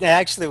you. And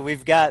actually,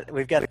 we've got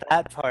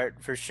that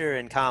part for sure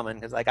in common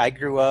because, like, I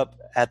grew up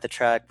at the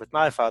track with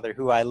my father,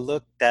 who I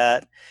looked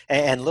at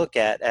and look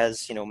at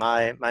as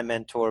my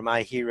mentor,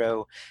 my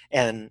hero,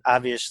 and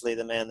obviously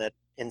the man that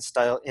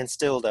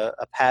instilled a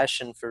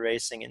passion for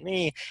racing in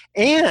me,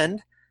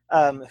 and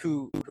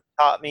who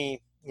taught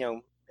me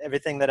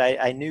everything that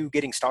I knew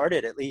getting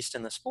started, at least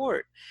in the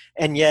sport.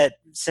 And yet,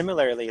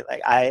 similarly,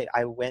 like I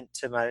went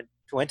to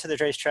the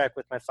racetrack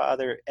with my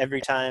father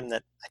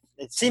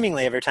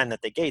seemingly every time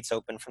that the gates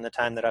opened, from the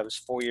time that I was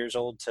 4 years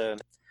old to,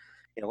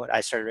 I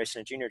started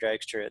racing a junior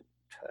dragster at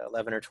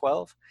 11 or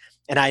 12.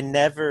 And I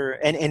never,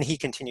 and he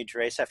continued to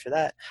race after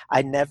that.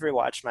 I never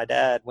watched my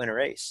dad win a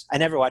race. I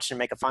never watched him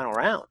make a final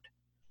round,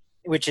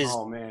 which is,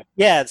 oh man,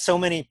 yeah, so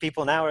many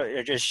people now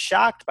are just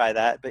shocked by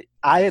that. But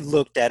I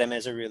looked at him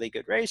as a really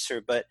good racer,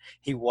 but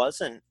he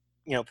wasn't,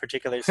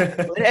 particularly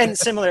and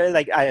similar,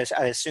 like I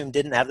assume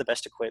didn't have the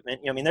best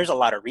equipment. I mean, there's a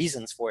lot of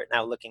reasons for it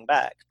now looking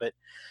back, but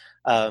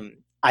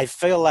I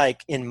feel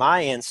like in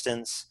my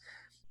instance,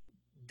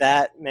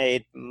 that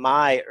made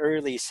my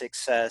early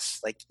success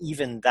like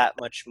even that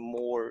much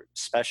more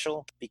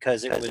special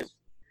because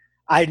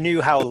I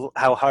knew how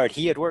hard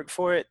he had worked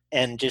for it,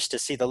 and just to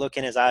see the look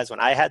in his eyes when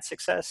I had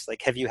success.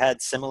 Like, have you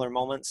had similar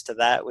moments to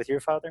that with your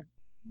father?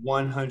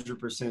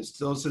 100%.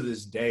 Still to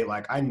this day,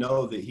 like I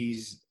know that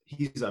he's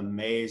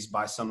amazed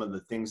by some of the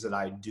things that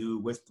I do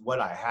with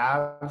what I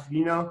have,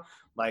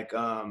 like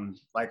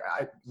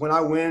when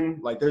I win,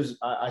 like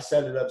I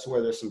set it up to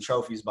where there's some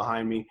trophies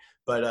behind me,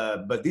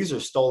 but these are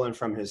stolen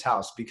from his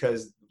house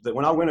because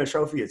when I win a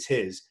trophy, it's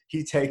his.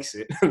 He takes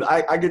it.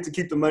 I get to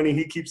keep the money.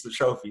 He keeps the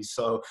trophies.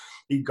 So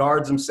he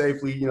guards them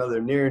safely.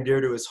 They're near and dear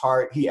to his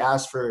heart. He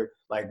asks for,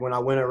 like, when I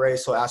win a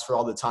race, he'll ask for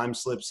all the time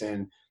slips,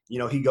 and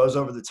he goes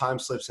over the time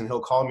slips and he'll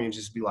call me and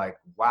just be like,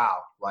 wow,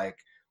 like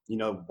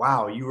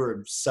wow, you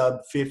were sub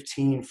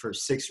 15 for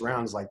 6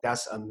 rounds. Like,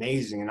 that's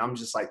amazing. And I'm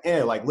just like,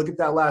 like, look at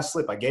that last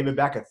slip. I gave it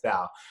back a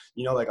thou.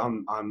 Like,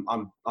 I'm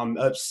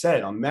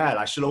upset. I'm mad.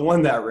 I should have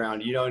won that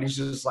round, and he's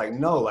just like,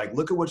 no, like,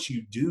 look at what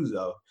you do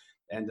though.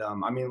 And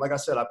like I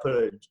said, I put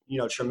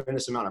a,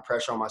 tremendous amount of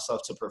pressure on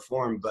myself to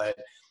perform, but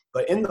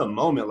in the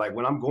moment, like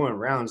when I'm going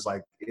rounds,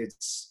 like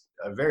it's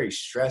a very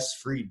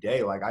stress-free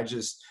day. Like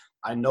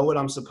I know what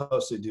I'm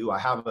supposed to do. I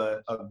have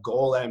a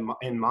goal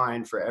in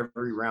mind for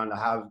every round. I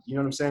have, you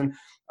know what I'm saying?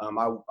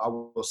 I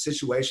will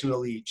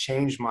situationally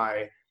change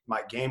my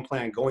game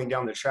plan going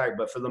down the track.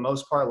 But for the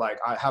most part, like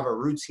I have a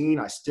routine,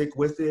 I stick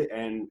with it,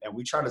 and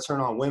we try to turn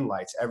on win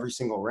lights every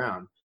single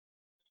round,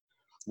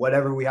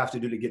 whatever we have to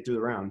do to get through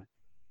the round.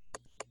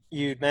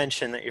 You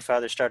mentioned that your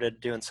father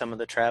started doing some of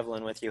the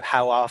traveling with you.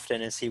 How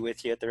often is he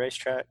with you at the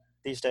racetrack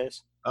these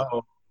days?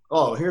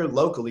 Oh, here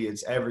locally,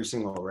 it's every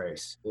single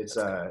race. It's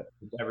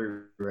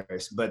every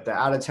race. But the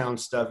out of town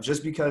stuff,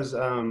 just because,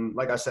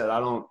 like I said, I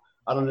don't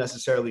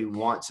necessarily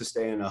want to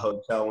stay in a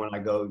hotel when I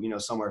go,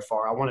 somewhere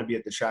far. I want to be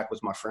at the track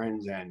with my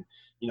friends and,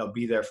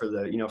 be there for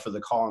the, for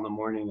the call in the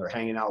morning or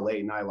hanging out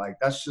late night. Like,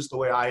 that's just the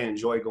way I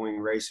enjoy going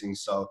racing.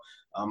 So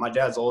my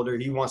dad's older.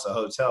 He wants a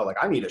hotel. Like,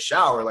 I need a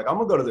shower. Like, I'm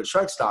gonna go to the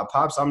truck stop,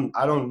 Pops.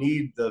 I don't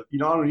need I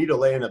don't need to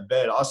lay in a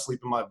bed. I'll sleep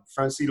in my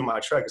front seat of my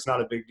truck. It's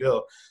not a big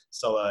deal.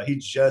 So he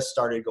just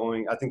started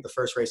going. I think the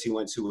first race he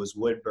went to was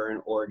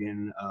Woodburn,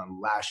 Oregon,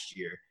 last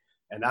year.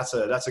 And that's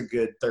a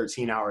good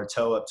 13-hour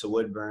tow up to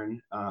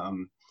Woodburn.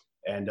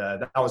 And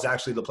that was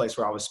actually the place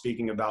where I was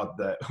speaking about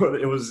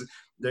it was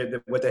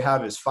what they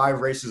have is 5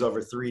 races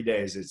over 3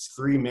 days. It's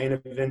 3 main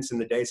events in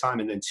the daytime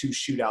and then 2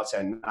 shootouts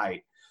at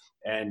night.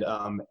 And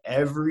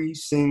every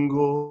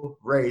single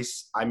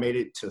race, I made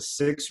it to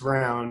 6th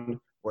round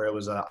where it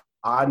was a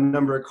odd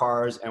number of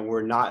cars and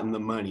we're not in the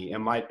money.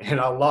 And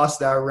I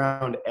lost that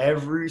round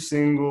every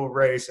single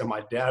race. And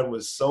my dad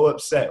was so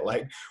upset.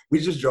 Like, we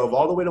just drove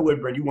all the way to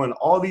Woodburn. You won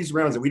all these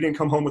rounds and we didn't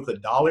come home with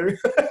 $1.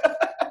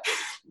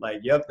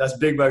 Like, yep, that's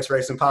big bucks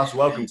racing. Pops,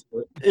 welcome to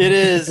it.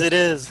 It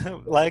is,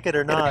 like it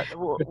or not.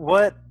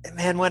 What,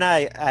 man, when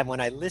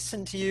I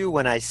listen to you,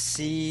 when I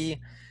see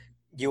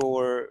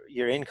your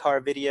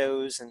in-car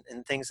videos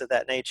and things of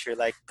that nature,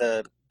 like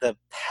the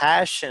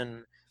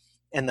passion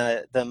and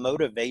the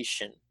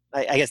motivation,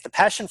 I guess the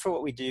passion for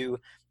what we do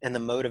and the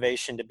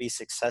motivation to be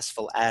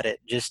successful at it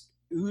just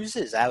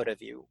oozes out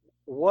of you.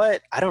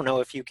 I don't know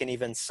if you can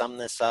even sum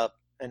this up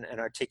and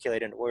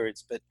articulate in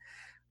words, but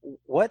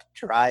what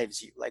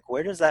drives you? Like,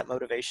 where does that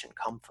motivation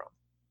come from?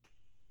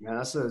 Man,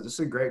 that's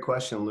a great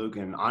question, Luke.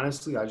 And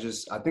honestly, I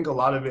think a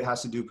lot of it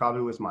has to do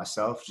probably with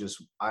myself.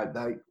 I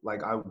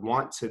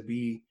want to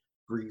be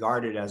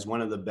regarded as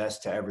one of the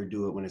best to ever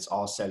do it when it's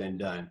all said and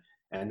done.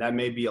 And that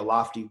may be a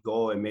lofty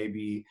goal. It may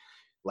be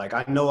like,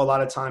 I know a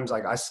lot of times,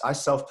 like I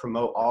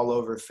self-promote all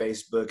over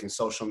Facebook and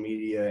social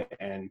media.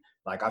 And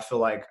like, I feel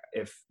like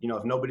if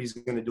nobody's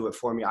going to do it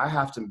for me, I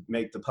have to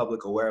make the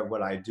public aware of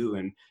what I do.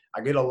 And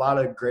I get a lot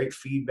of great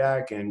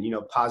feedback and,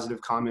 positive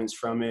comments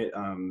from it.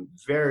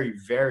 Very,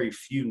 very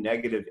few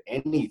negative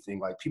anything.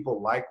 Like, people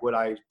like what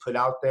I put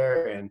out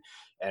there, and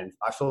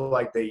I feel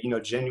like they,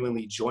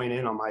 genuinely join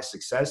in on my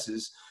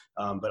successes.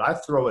 But I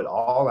throw it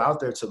all out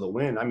there to the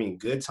wind. I mean,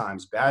 good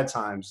times, bad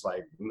times,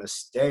 like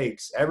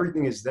mistakes,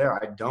 everything is there.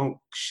 I don't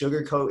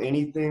sugarcoat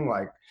anything.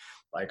 Like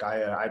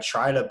I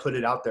try to put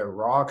it out there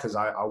raw because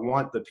I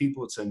want the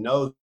people to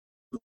know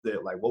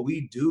that, like, what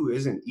we do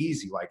isn't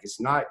easy. Like,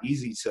 it's not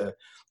easy to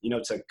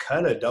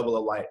cut a double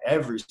of light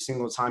every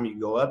single time you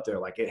go up there.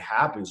 Like, it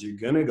happens. You're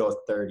going to go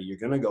 30, you're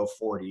going to go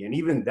 40. And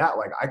even that,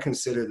 like, I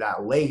consider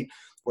that late,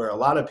 where a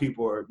lot of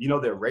people are,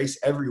 that race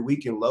every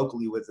weekend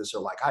locally with us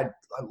are like, I'd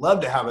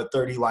love to have a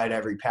 30 light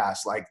every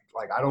pass. Like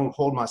I don't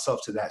hold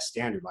myself to that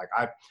standard. Like,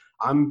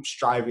 I'm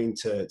striving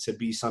to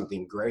be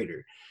something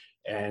greater.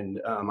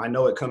 And I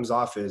know it comes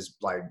off as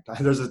like,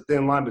 there's a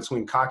thin line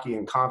between cocky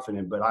and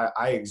confident, but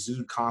I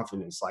exude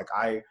confidence. Like,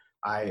 I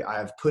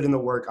have put in the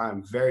work.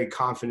 I'm very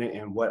confident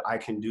in what I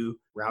can do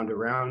round to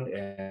round.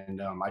 And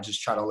I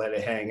just try to let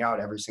it hang out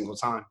every single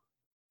time.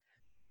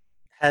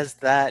 Has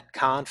that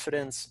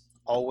confidence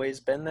always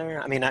been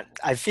there? I mean,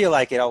 I feel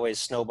like it always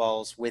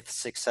snowballs with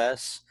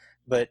success,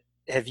 but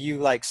have you,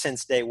 like,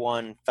 since day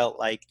one felt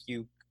like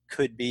you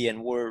could be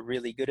and were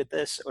really good at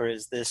this? Or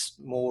is this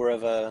more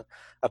of a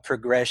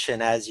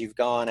progression as you've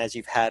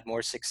had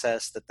more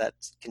success that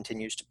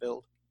continues to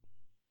build?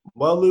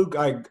 Well, Luke,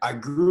 I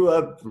grew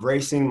up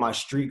racing my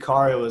street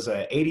car. It was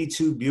a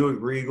 82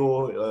 Buick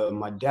Regal.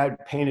 My dad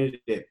painted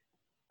it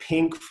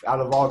pink out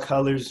of all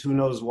colors. Who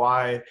knows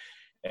why?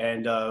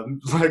 And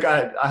like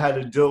I had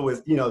to deal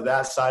with,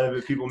 that side of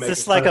it. People making Is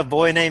this like a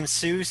Boy Named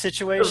Sue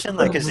situation?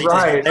 Like, is he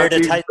right.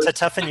 just there to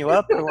toughen you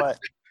up, or what?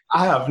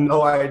 I have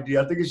no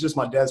idea. I think it's just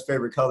my dad's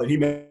favorite color. He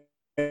may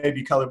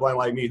be colorblind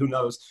like me. Who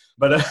knows?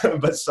 But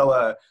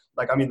so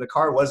like, I mean, the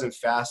car wasn't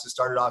fast. It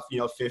started off,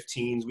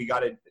 15s. We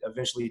got it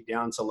eventually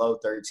down to low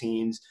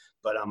 13s.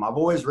 But I've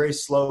always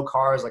raced slow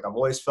cars. Like, I've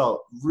always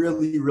felt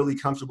really, really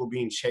comfortable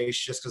being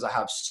chased just because I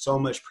have so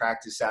much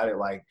practice at it.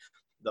 Like,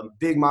 the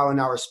big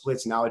mile-an-hour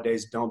splits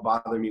nowadays don't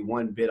bother me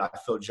one bit. I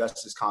feel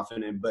just as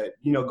confident. But,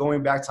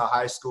 going back to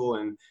high school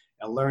and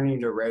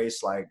learning to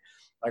race, like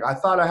I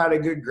thought I had a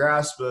good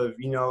grasp of,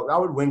 I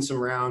would win some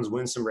rounds,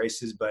 win some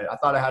races, but I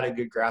thought I had a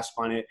good grasp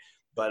on it.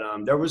 But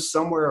there was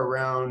somewhere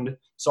around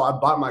 – so I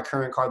bought my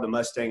current car, the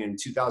Mustang, in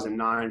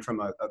 2009 from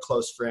a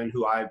close friend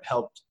who I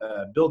helped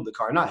build the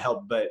car. Not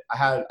helped, but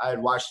I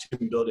had watched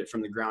him build it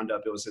from the ground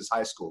up. It was his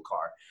high school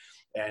car.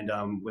 And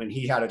when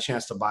he had a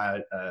chance to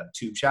buy a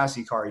tube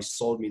chassis car, he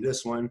sold me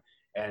this one.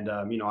 And,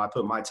 I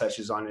put my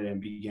touches on it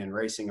and began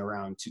racing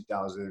around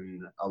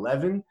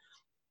 2011.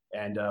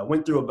 And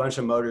went through a bunch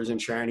of motors and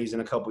trannies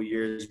in a couple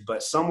years.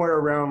 But somewhere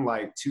around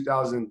like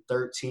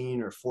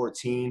 2013 or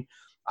 14,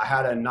 I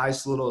had a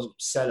nice little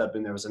setup,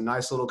 and there was a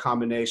nice little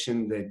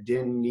combination that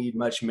didn't need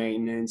much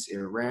maintenance. It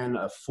ran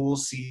a full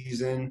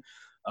season.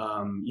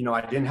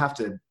 I didn't have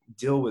to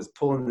deal with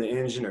pulling the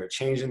engine or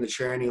changing the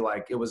tranny.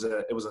 Like it was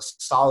a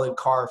solid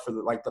car for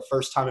the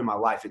first time in my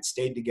life. It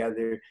stayed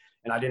together,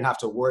 and I didn't have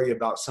to worry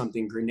about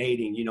something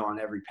grenading, on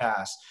every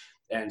pass.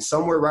 And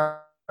somewhere right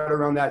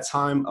around that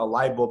time, a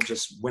light bulb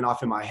just went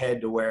off in my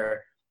head to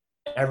where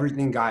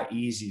everything got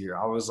easier.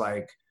 I was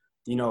like,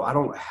 I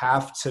don't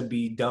have to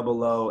be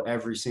 00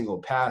 every single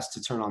pass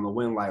to turn on the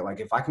wind light. Like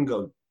if I can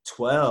go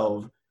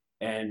 12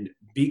 and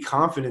be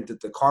confident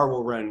that the car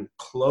will run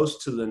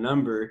close to the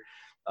number,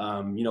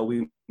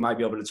 we might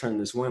be able to turn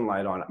this wind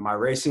light on. My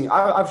racing,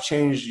 I've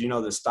changed,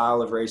 the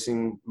style of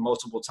racing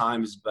multiple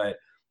times, but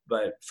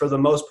for the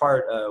most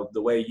part,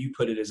 the way you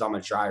put it is I'm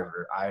a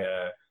driver.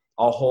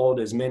 I'll hold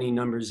as many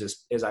numbers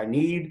as I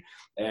need,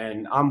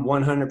 and I'm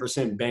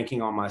 100%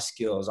 banking on my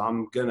skills.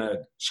 I'm going to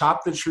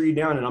chop the tree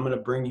down, and I'm going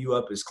to bring you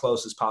up as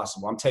close as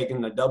possible. I'm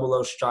taking the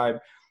 00 stripe,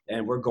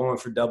 and we're going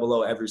for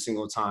 00 every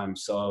single time.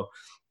 So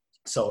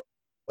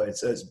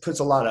it puts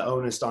a lot of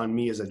onus on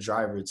me as a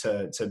driver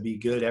to be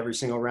good every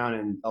single round,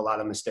 and a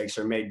lot of mistakes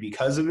are made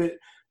because of it.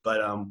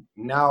 But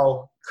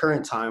now,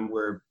 current time,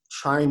 we're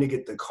trying to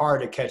get the car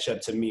to catch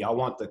up to me. I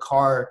want the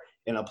car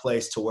in a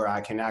place to where I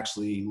can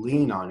actually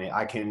lean on it.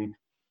 I can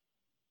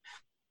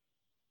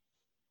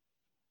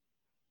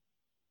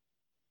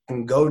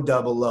go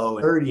 00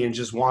 and 30 and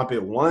just whomp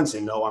it once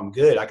and know I'm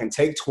good. I can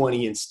take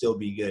 20 and still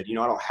be good. I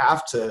don't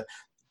have to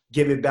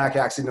give it back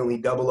accidentally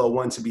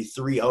 001 to be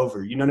 3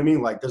 over. You know what I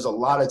mean? Like there's a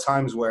lot of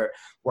times where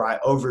I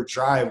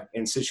overdrive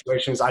in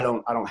situations I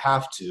don't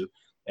have to.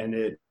 And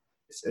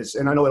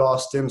and I know it all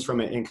stems from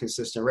an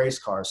inconsistent race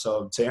car.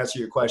 So to answer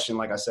your question,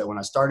 like I said, when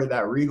I started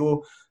that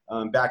Regal,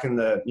 back in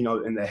the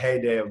in the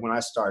heyday of when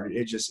I started,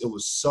 it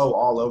was so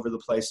all over the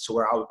place to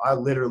where I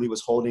literally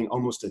was holding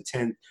almost a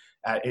 10th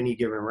at any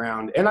given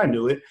round, and I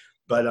knew it.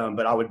 But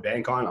I would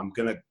bank on I'm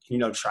gonna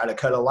try to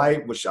cut a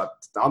light, which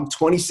I'm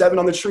 27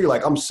 on the tree,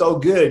 like I'm so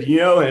good,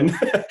 and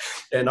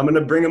and I'm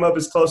gonna bring them up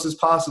as close as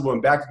possible.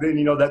 And back then,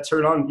 that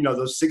turned on,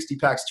 those 60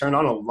 packs turn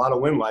on a lot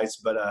of wind lights.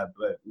 But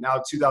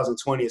now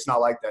 2020, it's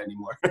not like that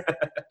anymore.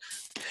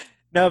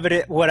 No,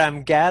 but what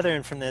I'm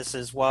gathering from this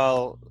is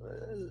while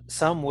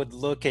some would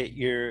look at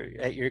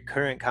your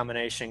current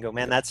combination and go,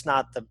 man, that's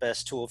not the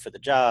best tool for the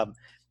job.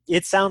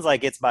 It sounds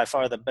like it's by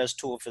far the best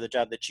tool for the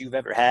job that you've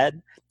ever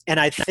had. And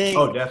I think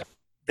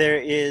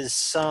there is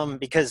some,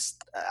 because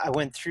I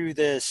went through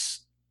this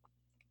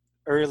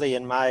early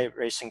in my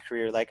racing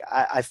career, like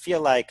I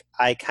feel like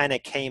I kind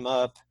of came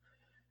up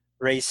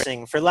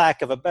racing, for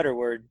lack of a better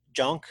word,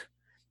 junk.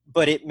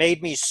 But it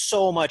made me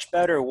so much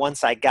better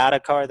once I got a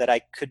car that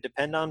I could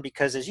depend on,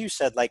 because as you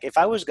said, like if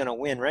I was going to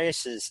win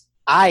races,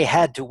 I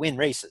had to win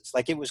races.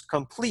 Like it was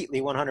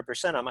completely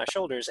 100% on my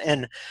shoulders.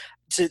 And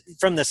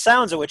from the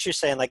sounds of what you're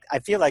saying, like I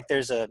feel like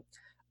there's a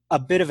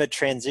bit of a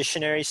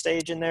transitionary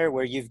stage in there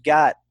where you've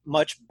got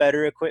much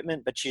better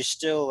equipment, but you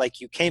still,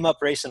 like, you came up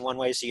racing one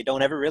way, so you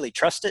don't ever really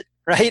trust it,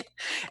 right?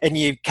 And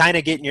you kind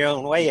of get in your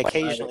own way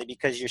occasionally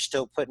because you're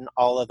still putting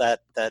all of that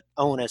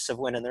onus of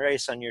winning the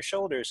race on your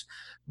shoulders.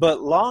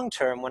 But long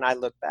term, when I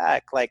look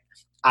back, like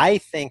I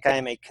think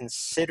I'm a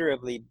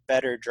considerably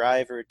better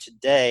driver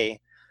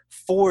today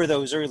for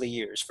those early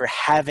years, for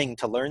having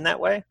to learn that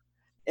way.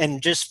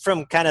 And just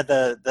from kind of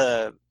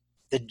the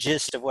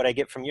gist of what I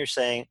get from your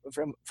saying,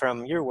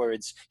 from your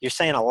words, you're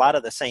saying a lot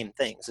of the same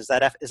things. Is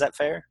that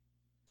fair?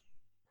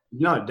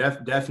 No,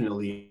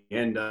 definitely.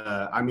 And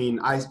I mean,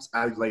 I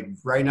like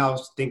right now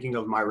thinking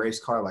of my race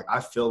car, like I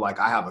feel like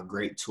I have a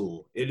great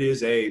tool. It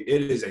is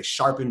a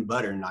sharpened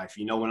butter knife.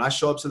 When I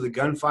show up to the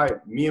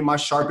gunfight, me and my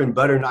sharpened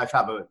butter knife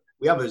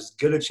we have as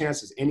good a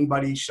chance as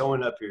anybody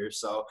showing up here.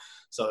 So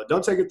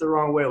don't take it the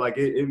wrong way. Like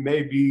it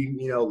may be,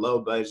 low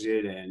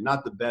budget and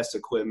not the best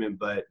equipment,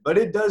 but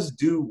it does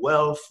do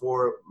well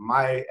for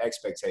my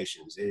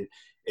expectations.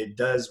 It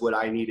does what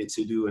I need it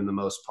to do in the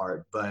most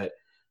part. But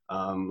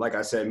like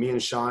I said, me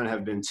and Sean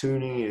have been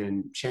tuning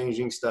and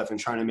changing stuff and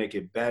trying to make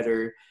it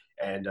better.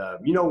 And,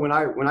 when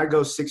I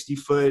go 60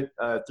 foot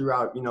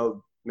throughout,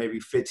 maybe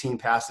 15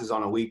 passes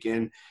on a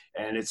weekend,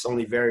 and it's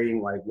only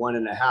varying like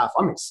 1.5.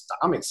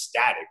 I'm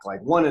ecstatic.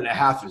 Like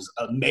 1.5 is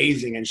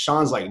amazing. And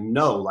Sean's like,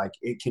 no, like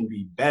it can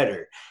be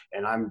better.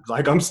 And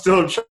I'm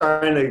still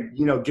trying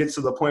to, get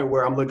to the point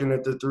where I'm looking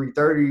at the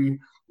 330,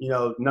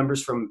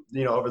 numbers from,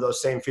 over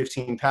those same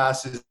 15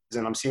 passes,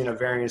 and I'm seeing a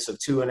variance of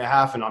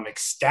 2.5, and I'm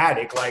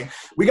ecstatic. Like,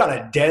 we got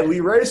a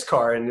deadly race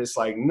car, and it's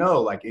like,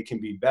 no, like it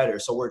can be better.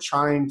 So we're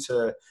trying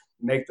to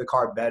make the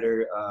car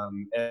better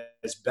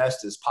as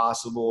best as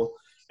possible,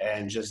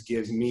 and just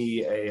gives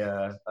me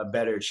a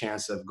better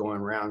chance of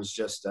going rounds.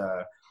 Just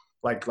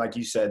like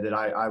you said, that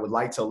I would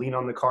like to lean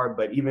on the car.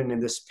 But even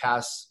in this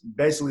past,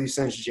 basically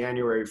since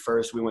January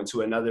 1st, we went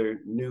to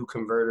another new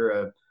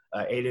converter,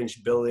 a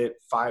 8-inch billet.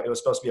 It was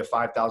supposed to be a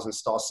 5,000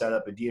 stall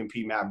setup, a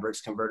DMP Matt Bricks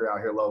converter out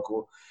here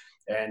local,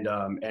 and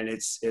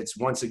it's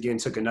once again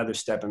took another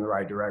step in the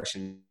right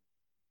direction.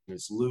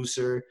 It's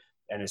looser,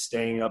 and it's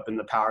staying up in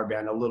the power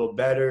band a little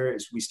better.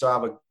 We still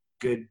have a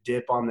good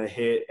dip on the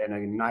hit, and a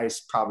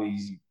nice probably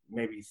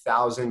maybe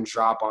 1,000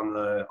 drop on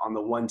the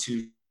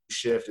 1-2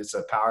 shift. It's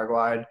a power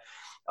glide.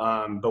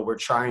 But we're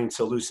trying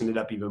to loosen it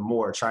up even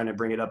more, trying to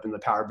bring it up in the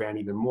power band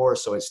even more,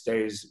 so it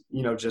stays,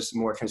 just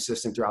more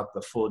consistent throughout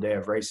the full day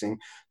of racing.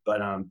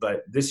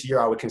 But this year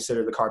I would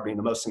consider the car being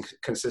the most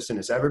consistent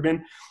it's ever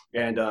been.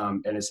 And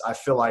I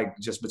feel like,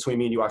 just between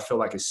me and you, I feel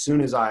like as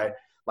soon as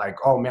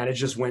oh man, it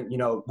just went,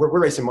 we're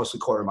racing mostly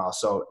quarter mile.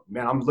 So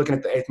man, I'm looking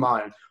at the 8th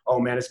mile, and oh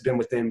man, it's been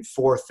within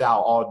 4th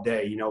out all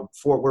day.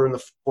 We're in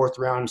the 4th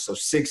round. So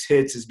 6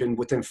 hits has been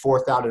within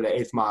 4th out of the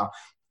 8th mile.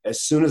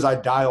 As soon as I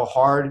dial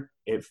hard,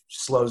 it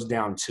slows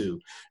down too.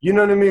 You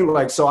know what I mean?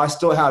 Like, so I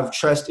still have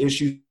trust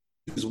issues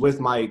with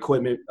my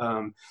equipment,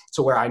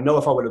 to where I know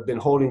if I would have been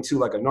holding to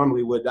like I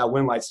normally would, that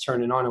wind light's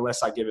turning on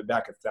unless I give it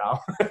back a thou.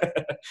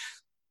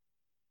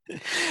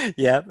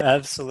 Yeah,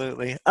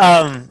 absolutely.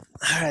 All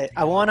right.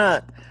 I want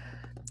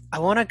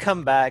to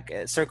come back,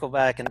 circle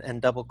back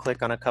and double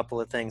click on a couple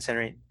of things,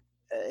 Henry.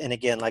 And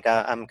again, like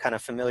I'm kind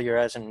of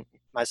familiarizing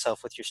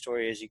myself with your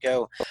story as you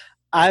go.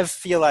 I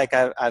feel like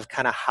I've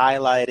kind of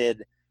highlighted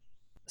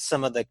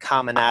some of the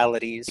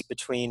commonalities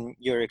between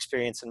your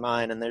experience and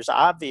mine. And there's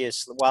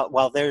obviously,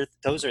 while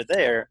those are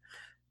there,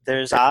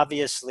 there's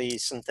obviously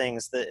some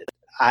things that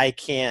I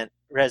can't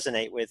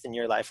resonate with in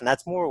your life. And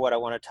that's more what I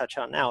want to touch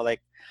on now.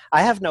 Like,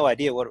 I have no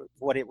idea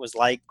what it was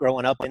like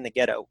growing up in the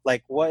ghetto.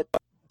 Like,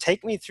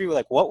 take me through,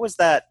 like, what was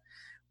that?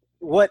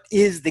 What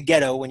is the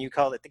ghetto when you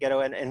call it the ghetto?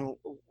 And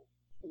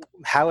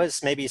how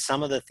has maybe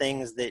some of the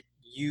things that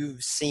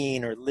you've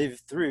seen or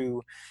lived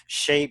through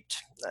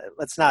shaped,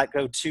 let's not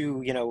go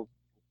too,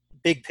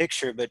 big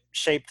picture, but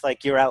shaped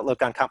like your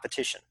outlook on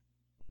competition?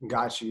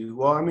 Got you.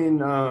 Well, I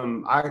mean,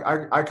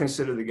 I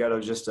consider the ghetto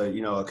just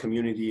a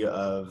community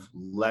of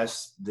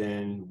less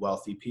than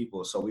wealthy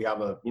people. So we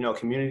have a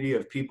community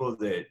of people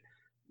that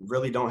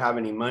really don't have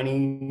any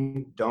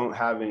money, don't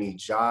have any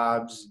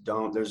jobs,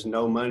 there's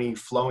no money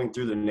flowing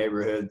through the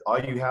neighborhood. All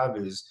you have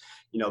is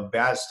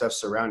bad stuff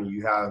surrounding you.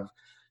 You have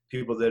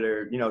people that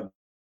are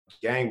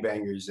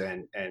gangbangers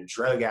and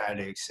drug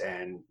addicts,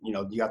 and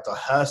you got the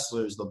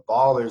hustlers, the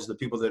ballers, the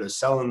people that are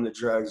selling the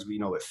drugs,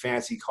 with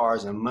fancy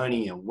cars and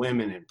money and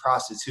women and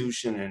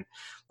prostitution. And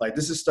like,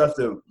 this is stuff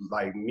that,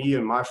 like, me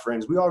and my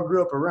friends, we all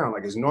grew up around.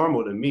 Like, it's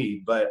normal to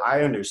me, but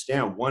I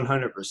understand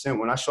 100%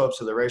 when I show up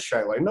to the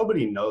racetrack, like,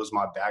 nobody knows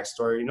my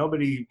backstory.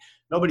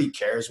 Nobody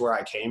cares where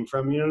I came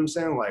from. You know what I'm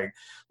saying?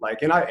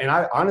 And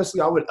I honestly,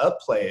 I would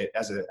upplay it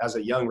as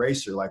a young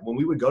racer. Like, when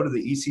we would go to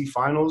the EC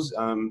finals,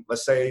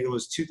 let's say it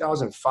was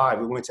 2005,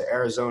 we went to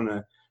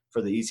Arizona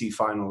for the EC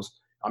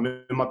finals. I'm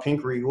in my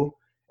pink Regal,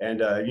 and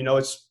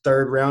it's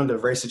 3rd round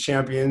of Race of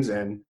Champions,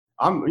 and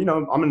I'm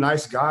a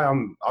nice guy.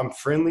 I'm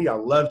friendly. I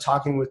love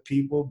talking with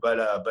people, but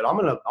I'm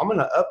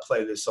gonna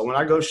upplay this. So when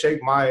I go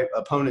shake my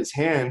opponent's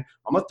hand,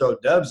 I'm gonna throw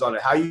dubs on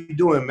it. How you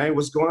doing, man?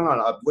 What's going on?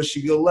 I wish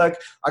you good luck.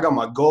 I got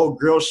my gold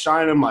grill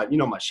shining, my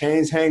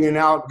chains hanging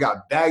out,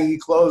 got baggy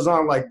clothes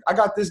on. Like, I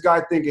got this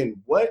guy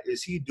thinking, what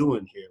is he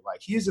doing here?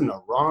 Like, he's in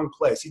the wrong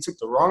place. He took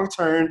the wrong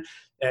turn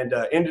and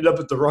ended up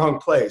at the wrong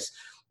place.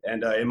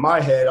 And in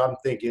my head, I'm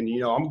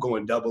thinking, I'm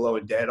going 00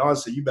 and dead on,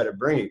 so you better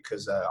bring it,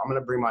 because I'm going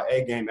to bring my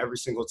A game every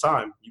single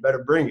time. You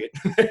better bring it.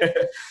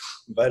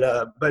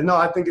 But no,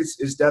 I think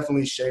it's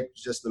definitely shaped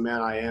just the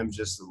man I am.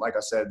 Just like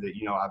I said, that,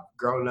 I've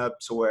grown up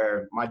to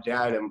where my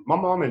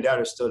mom and dad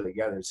are still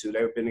together too.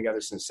 They've been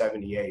together since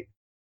 78.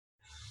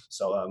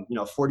 So,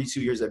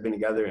 42 years they've been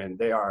together, and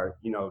they are,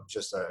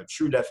 just a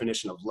true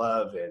definition of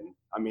love. And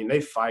I mean,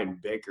 they fight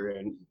and bicker,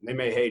 and they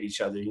may hate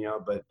each other,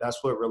 but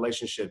that's what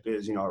relationship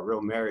is, a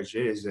real marriage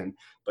is.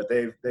 But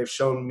they've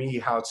shown me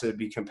how to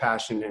be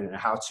compassionate and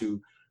how to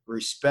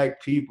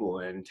respect people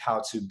and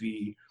how to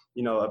be,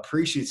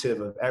 appreciative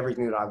of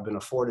everything that I've been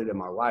afforded in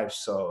my life.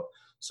 So,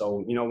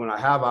 when I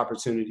have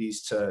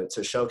opportunities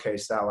to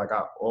showcase that, like,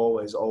 I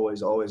always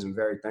am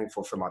very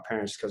thankful for my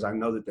parents, because I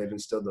know that they've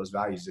instilled those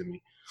values in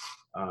me.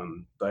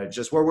 But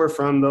just where we're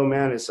from, though,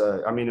 man,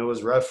 it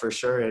was rough for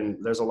sure.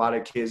 And there's a lot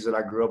of kids that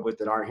I grew up with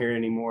that aren't here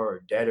anymore,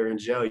 or dead or in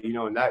jail,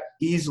 and that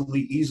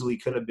easily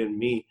could have been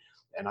me.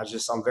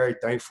 I'm very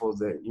thankful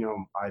that, you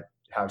know, I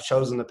have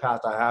chosen the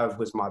path I have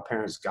with my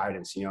parents'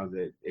 guidance, you know,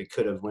 that it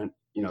could have went,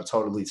 you know,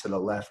 totally to the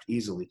left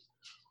easily.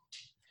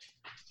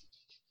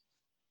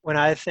 When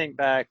I think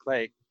back,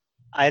 like,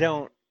 I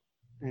don't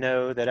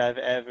know that I've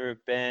ever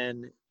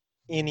been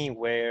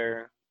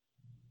anywhere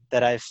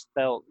that I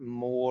felt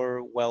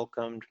more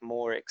welcomed,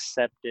 more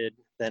accepted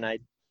than I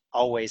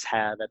always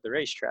have at the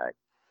racetrack.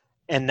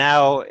 And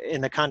now,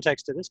 in the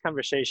context of this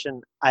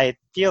conversation, I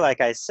feel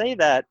like I say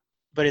that,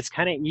 but it's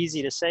kind of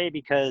easy to say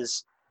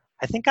because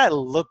I think I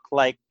look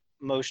like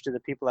most of the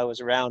people I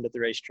was around at the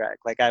racetrack.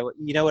 Like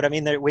you know what I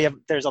mean?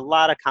 There's a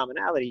lot of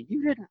commonality.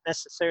 You didn't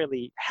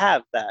necessarily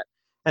have that,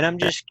 and I'm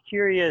just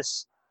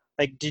curious.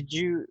 Like,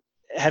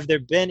 have there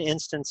been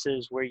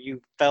instances where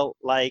you felt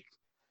like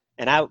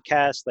an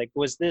outcast? Like,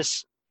 was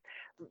this?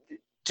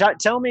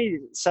 Tell me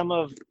some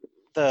of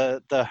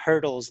the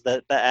hurdles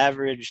that the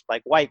average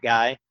like white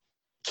guy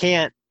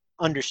can't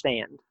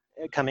understand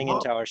coming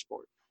into Well, our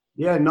sport.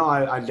 yeah, no,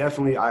 I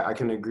definitely I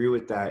can agree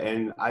with that,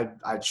 and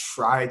I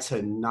try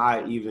to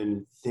not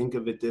even think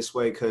of it this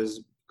way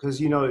because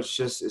you know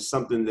it's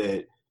something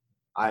that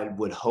I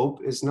would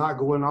hope is not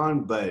going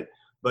on, but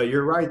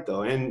you're right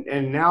though,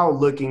 and now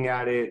looking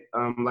at it,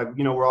 like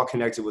you know we're all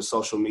connected with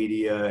social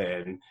media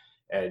and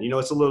you know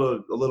it's a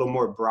little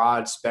more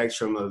broad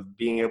spectrum of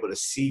being able to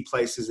see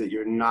places that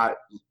you're not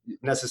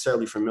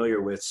necessarily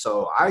familiar with.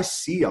 So I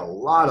see a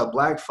lot of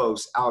black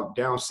folks out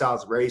down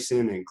south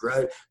racing and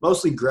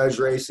mostly grudge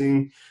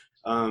racing.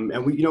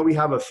 And we, you know, we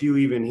have a few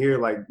even here,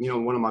 like, you know,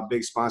 one of my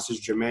big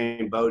sponsors,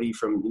 Jermaine Bodie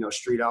from, you know,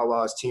 Street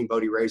Outlaws, Team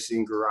Bodie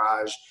Racing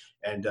Garage,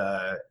 and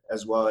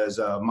as well as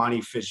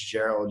Monty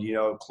Fitzgerald. You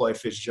know, Cloy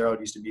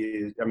Fitzgerald used to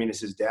be, I mean, it's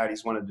his dad.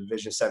 He's one of the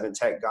Division 7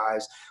 tech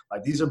guys.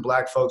 Like, these are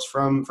black folks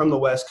from the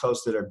West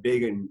Coast that are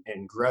big in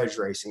grudge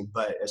racing.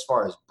 But as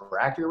far as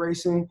bracket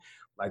racing,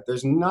 like,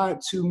 there's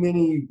not too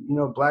many, you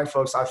know, black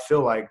folks, I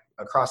feel like,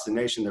 across the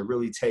nation that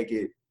really take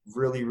it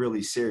really,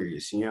 really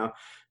serious, you know?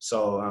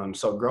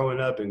 So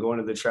growing up and going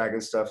to the track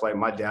and stuff, like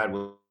my dad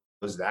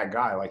was that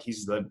guy. Like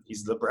he's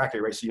the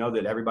bracket racer, you know,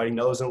 that everybody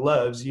knows and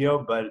loves, you know,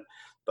 but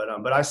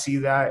I see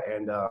that.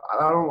 And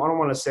I don't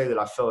want to say that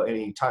I felt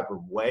any type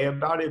of way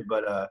about it,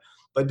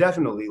 but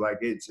definitely like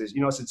it's,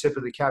 you know, it's a tip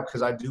of the cap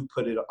because I do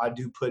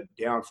put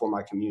down for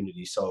my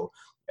community. So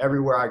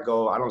everywhere I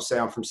go, I don't say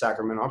I'm from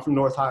Sacramento, I'm from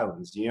North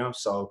Highlands, you know?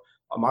 So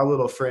my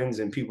little friends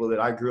and people that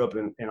I grew up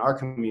in our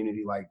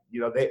community, like, you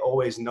know, they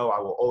always know I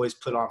will always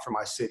put on for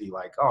my city.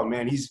 Like, oh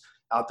man, he's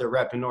out there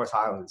repping North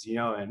Highlands, you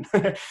know, and,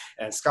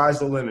 and sky's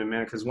the limit,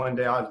 man. Cause one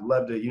day I'd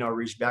love to, you know,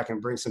 reach back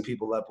and bring some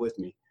people up with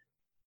me.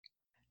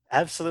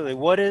 Absolutely.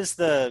 What is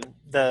the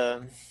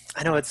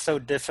I know it's so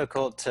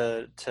difficult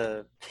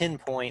to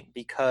pinpoint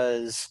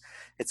because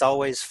it's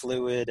always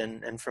fluid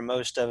and for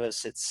most of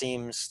us it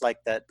seems like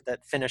that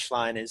finish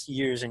line is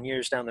years and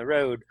years down the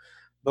road.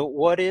 But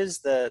what is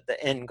the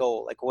end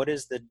goal? Like what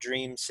is the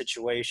dream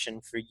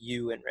situation for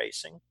you in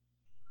racing?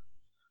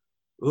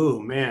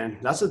 Ooh, man,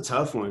 that's a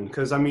tough one.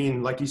 Cause I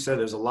mean, like you said,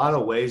 there's a lot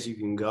of ways you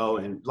can go.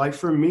 And like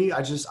for me,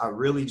 I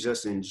really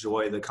just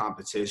enjoy the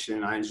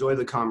competition. I enjoy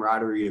the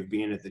camaraderie of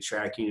being at the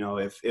track. You know,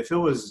 if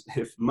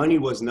money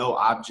was no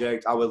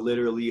object, I would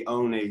literally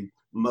own a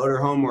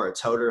motorhome or a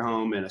toter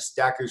home and a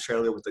stacker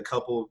trailer with a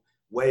couple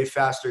way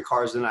faster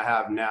cars than I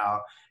have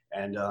now.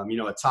 And, you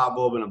know, a top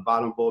bulb and a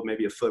bottom bulb,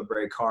 maybe a foot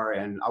brake car.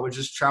 And I would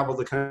just travel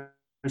the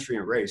country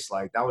and race.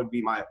 Like that would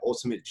be my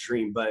ultimate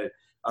dream. But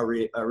a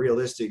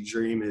realistic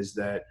dream is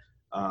that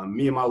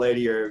me and my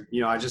lady are,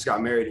 you know, I just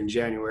got married in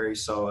January,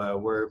 so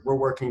we're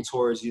working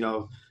towards, you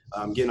know,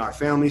 getting our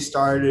family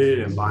started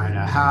and buying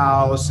a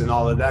house and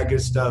all of that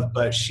good stuff.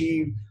 But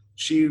she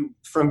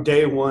from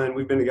day one,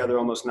 we've been together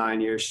almost 9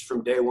 years.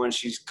 From day one,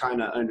 she's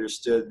kind of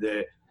understood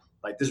that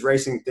like this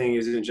racing thing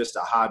isn't just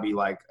a hobby.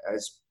 Like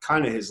it's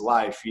kind of his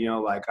life, you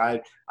know. Like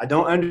I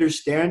don't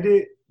understand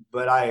it,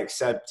 but I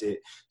accept it.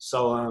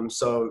 So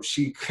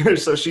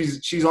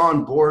she's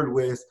on board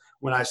with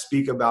when I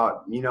speak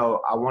about, you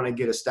know, I want to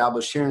get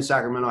established here in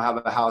Sacramento,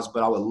 have a house,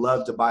 but I would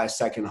love to buy a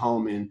second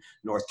home in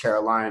North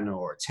Carolina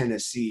or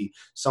Tennessee,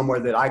 somewhere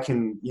that I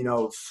can, you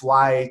know,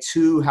 fly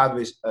to, have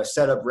a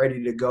setup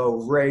ready to go,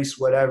 race,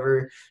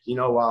 whatever, you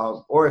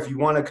know, or if you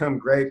want to come,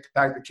 great,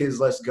 pack the kids,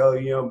 let's go,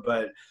 you know,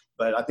 but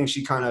I think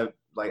she kind of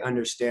like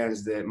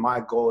understands that my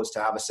goal is to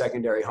have a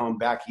secondary home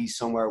back east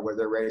somewhere where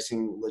they're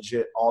racing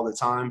legit all the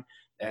time.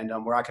 And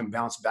where I can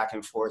bounce back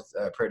and forth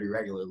pretty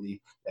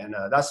regularly. And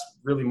that's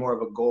really more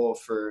of a goal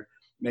for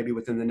maybe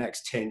within the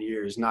next 10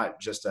 years, not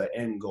just an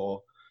end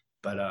goal.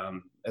 But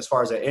as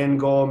far as an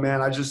end goal, man,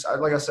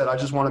 like I said, I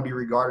just want to be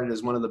regarded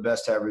as one of the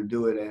best to ever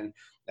do it.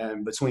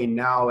 And between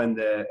now and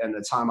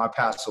the time I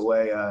pass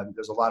away,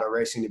 there's a lot of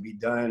racing to be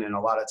done and a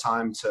lot of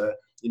time to,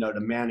 you know, to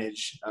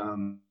manage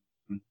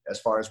as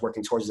far as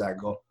working towards that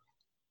goal.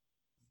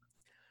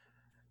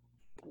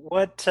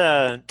 What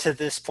to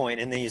this point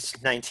in these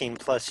 19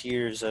 plus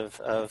years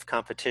of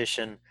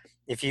competition,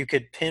 if you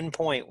could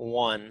pinpoint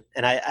one,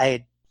 and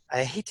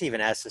I hate to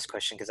even ask this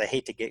question because I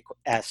hate to get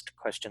asked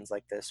questions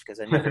like this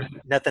because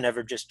nothing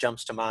ever just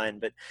jumps to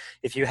mind. But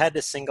if you had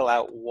to single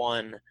out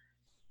one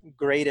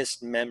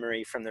greatest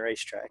memory from the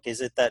racetrack,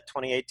 is it that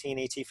 2018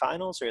 ET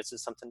finals or is it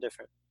something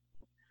different?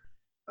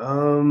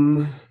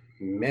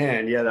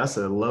 Man, yeah, that's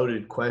a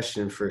loaded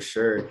question for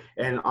sure.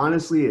 And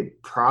honestly,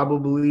 it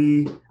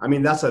probably, I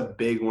mean, that's a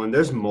big one.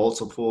 There's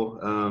multiple.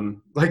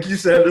 Like you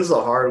said, this is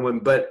a hard one,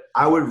 but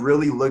I would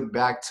really look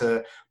back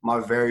to my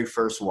very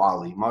first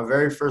Wally. My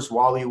very first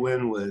Wally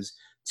win was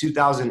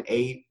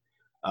 2008.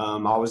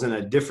 I was in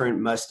a different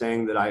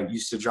Mustang that I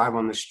used to drive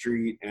on the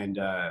street, and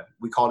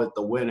we called it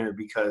the Winner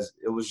because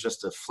it was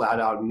just a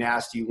flat out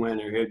nasty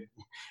winner.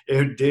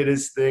 It did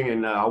its thing,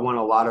 and I won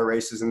a lot of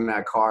races in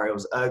that car. It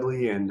was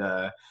ugly, and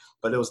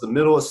but it was the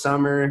middle of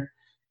summer,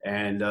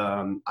 and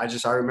I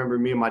remember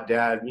me and my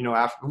dad, you know,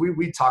 after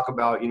we talk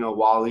about, you know,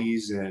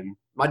 Wallies, and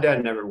my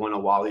dad never won a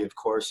Wally, of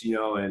course, you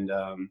know,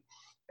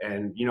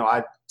 and you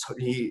know,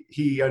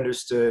 he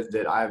understood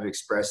that I've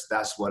expressed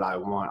that's what I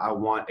want. I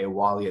want a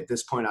Wally. At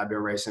this point, I've been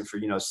racing for,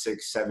 you know,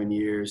 6-7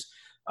 years,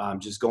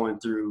 just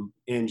going through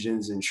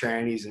engines and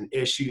trannies and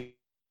issues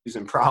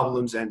and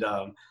problems, and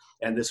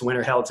this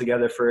winter held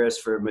together for us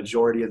for a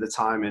majority of the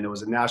time. And it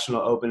was a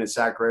national open at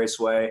Sac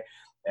Raceway.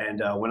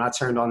 And when I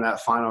turned on that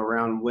final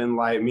round win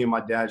light, me and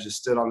my dad just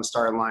stood on the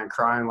starting line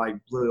crying like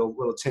little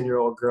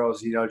 10-year-old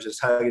girls, you know,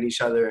 just hugging each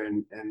other.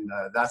 And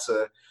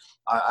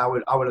I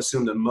would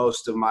assume that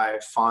most of my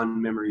fond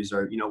memories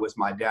are, you know, with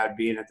my dad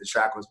being at the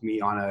track with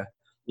me on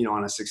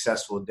a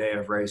successful day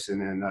of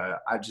racing. And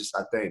I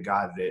thank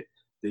God that,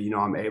 you know,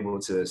 I'm able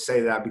to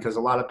say that because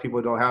a lot of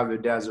people don't have their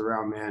dads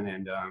around, man.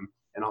 And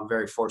I'm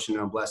very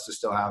fortunate and blessed to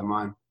still have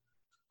mine.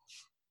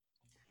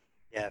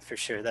 Yeah, for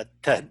sure. That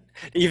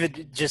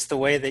even just the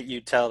way that you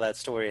tell that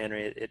story,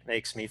 Henry, it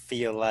makes me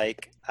feel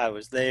like I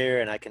was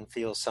there and I can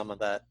feel some of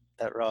that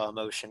raw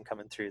emotion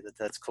coming through.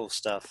 That's cool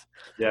stuff.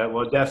 Yeah,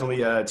 well,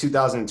 definitely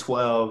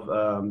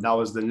 2012, that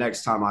was the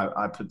next time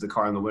I put the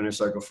car in the winner's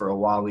circle for a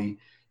Wally.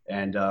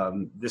 And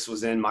this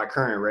was in my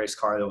current race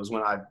car. That was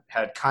when I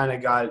had kind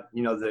of got,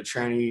 you know, the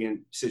tranny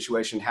and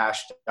situation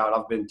hashed out.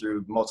 I've been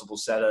through multiple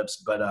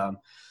setups,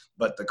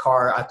 but the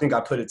car, I think I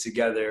put it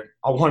together.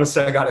 I want to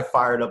say I got it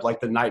fired up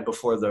like the night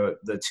before the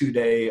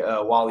 2-day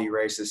Wally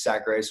race at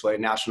Sac Raceway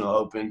National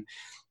Open.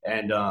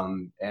 And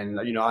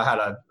you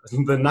know,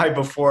 the night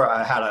before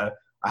I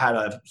had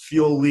a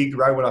fuel leak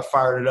right when I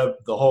fired it up.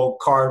 The whole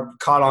car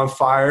caught on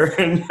fire.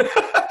 And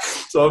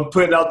so I'm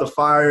putting out the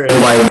fire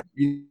and, like,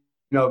 you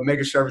know,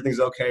 making sure everything's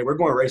okay. We're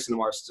going racing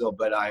tomorrow still,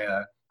 but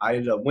I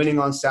ended up winning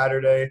on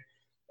Saturday.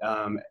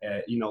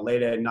 You know,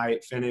 late at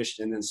night finished,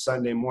 and then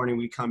Sunday morning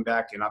we come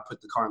back and I put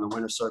the car in the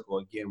winner's circle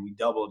again. We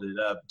doubled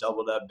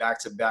up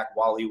back-to-back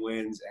Wally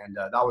wins, and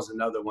that was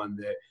another one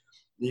that,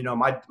 you know,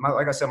 my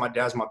like I said, my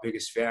dad's my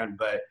biggest fan,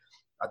 but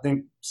I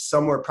think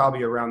somewhere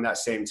probably around that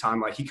same time,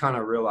 like, he kind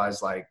of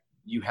realized, like,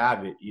 you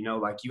have it, you know,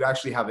 like, you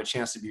actually have a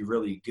chance to be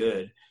really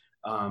good.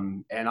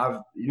 And I've,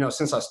 you know,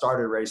 since I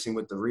started racing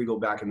with the Regal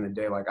back in the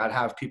day, like, I'd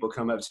have people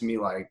come up to me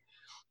like,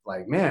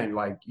 man,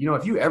 like, you know,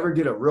 if you ever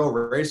get a real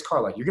race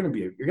car, like, you're going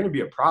to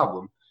be a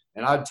problem.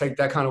 And I'd take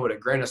that kind of with a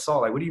grain of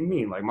salt. Like, what do you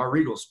mean? Like, my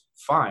Regal's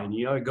fine.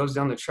 You know, it goes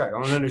down the track.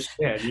 I don't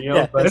understand, you know.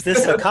 Yeah, but is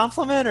this a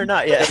compliment or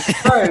not yet?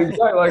 right,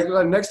 exactly.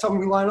 Like, next time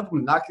we line up, I'm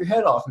going to knock your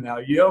head off now,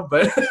 you know.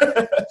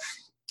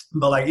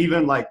 But like,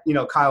 even like, you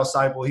know, Kyle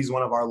Seipel, he's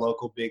one of our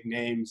local big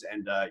names.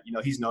 And, you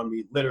know, he's known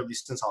me literally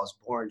since I was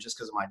born just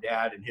because of my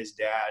dad and his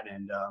dad.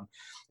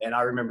 And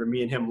I remember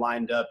me and him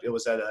lined up. It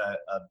was at a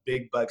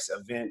Big Bucks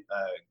event,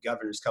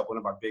 Governor's Cup, one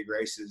of our big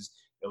races.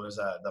 It was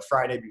the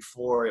Friday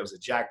before. It was a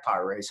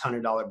jackpot race,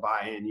 $100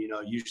 buy-in, you know,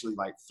 usually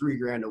like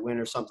 $3,000 to win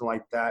or something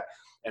like that.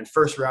 And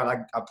first round,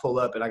 I pull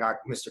up and I got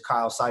Mr.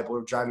 Kyle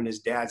Seipel driving his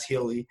dad's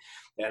Healy,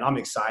 and I'm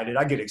excited.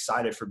 I get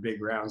excited for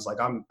big rounds. Like,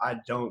 I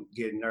don't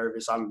get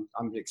nervous. I'm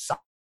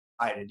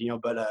excited, you know.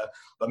 But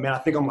man, I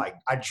think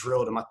I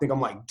drilled him. I think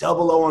I'm like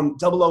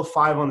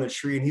 005 on the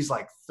tree, and he's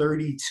like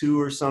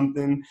 32 or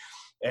something.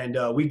 And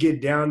we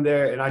get down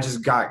there, and I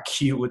just got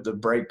cute with the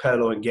brake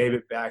pedal and gave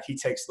it back. He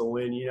takes the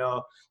win, you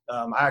know.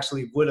 I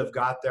actually would have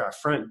got there. I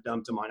front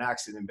dumped him on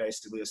accident,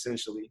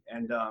 essentially.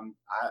 And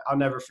I'll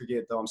never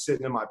forget, though. I'm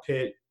sitting in my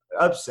pit,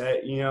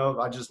 upset, you know.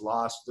 I just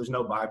lost. There's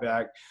no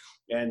buyback.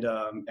 And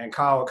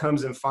Kyle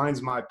comes and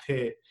finds my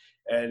pit,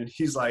 and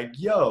he's like,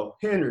 "Yo,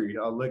 Henry."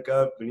 I look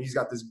up, and he's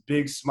got this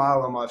big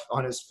smile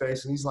on his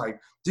face, and he's like,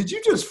 "Did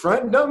you just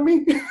front dump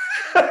me?"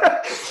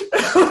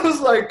 I was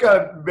like,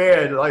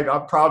 man, like, I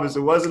promise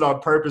it wasn't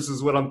on purpose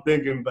is what I'm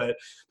thinking, but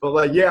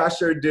like, yeah, I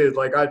sure did.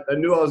 Like, I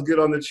knew I was good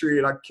on the tree,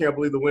 and I can't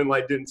believe the wind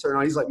light didn't turn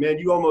on. He's like, "Man,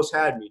 you almost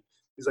had me."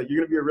 He's like, "You're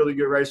going to be a really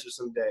good racer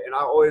someday." And I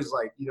always,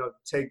 like, you know,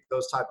 take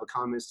those type of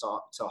comments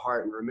to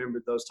heart and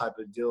remember those type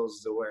of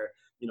deals to where,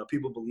 you know,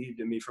 people believed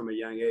in me from a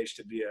young age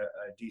to be a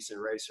decent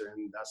racer.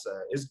 And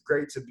it's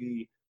great to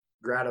be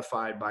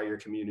gratified by your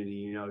community,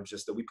 you know,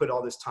 just that we put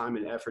all this time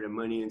and effort and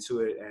money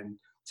into it, and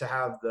to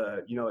have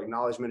the, you know,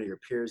 acknowledgement of your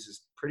peers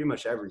is pretty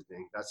much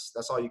everything.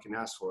 That's all you can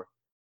ask for.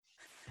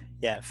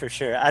 Yeah, for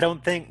sure. I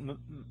don't think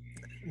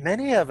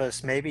Many of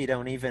us maybe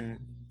don't even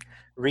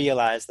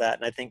realize that,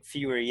 and I think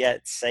fewer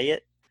yet say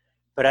it.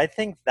 But I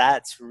think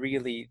that's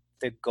really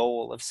the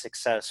goal of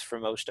success for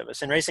most of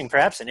us in racing,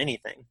 perhaps in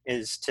anything,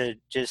 is to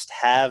just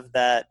have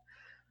that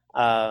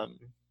um,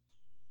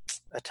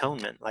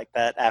 atonement, like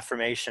that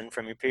affirmation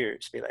from your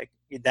peers, be like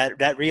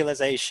that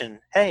realization,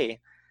 hey,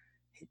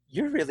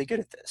 you're really good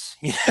at this,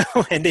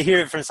 and to hear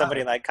it from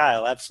somebody like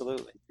Kyle,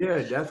 absolutely. Yeah,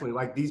 definitely.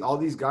 Like all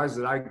these guys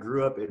that I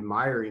grew up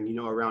admiring,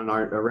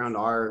 around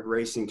our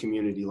racing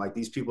community, like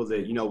these people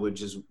that, would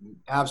just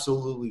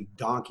absolutely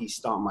donkey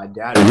stomp my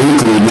dad.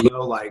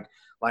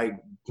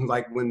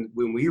 Like when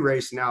we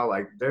race now,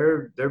 like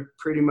they're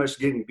pretty much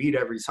getting beat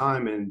every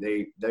time, and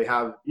they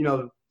have,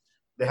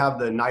 they have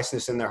the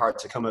niceness in their heart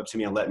to come up to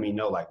me and let me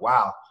know, like,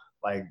 wow,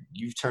 like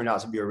you've turned out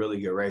to be a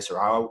really good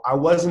racer. I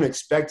wasn't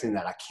expecting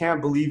that. I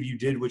can't believe you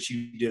did what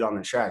you did on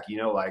the track.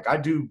 Like I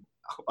do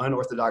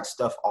unorthodox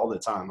stuff all the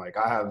time. Like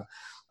I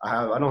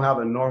don't have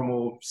a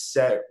normal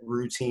set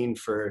routine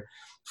for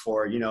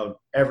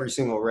every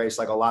single race.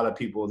 Like a lot of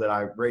people that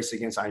I race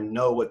against, I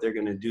know what they're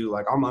going to do.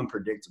 Like I'm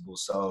unpredictable.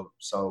 So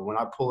when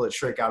I pull a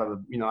trick out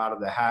of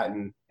the hat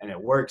and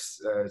it works,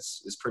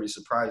 it's pretty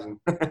surprising.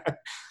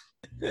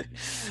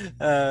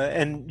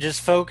 And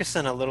just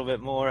focusing a little bit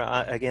more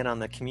again on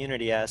the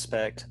community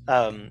aspect.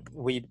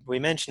 We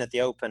mentioned at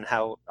the Open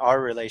how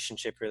our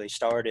relationship really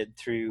started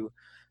through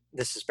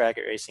This is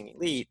Bracket Racing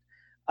Elite.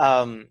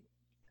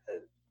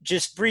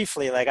 Just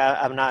briefly, like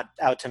I'm not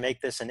out to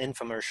make this an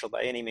infomercial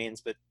by any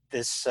means, but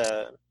this,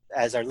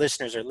 as our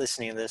listeners are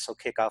listening to this, will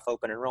kick off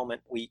open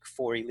enrollment week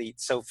for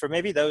Elite. So for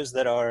maybe those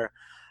that are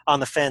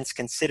on the fence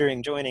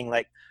considering joining,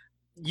 like,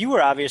 you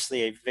were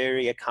obviously a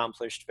very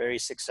accomplished, very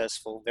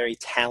successful, very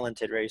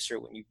talented racer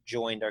when you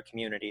joined our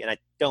community. And I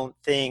don't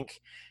think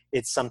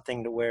it's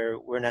something to where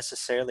we're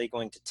necessarily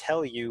going to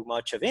tell you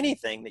much of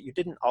anything that you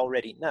didn't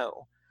already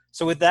know.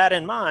 So with that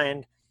in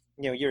mind,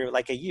 you're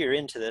like a year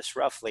into this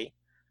roughly.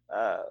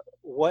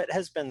 What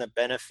has been the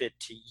benefit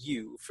to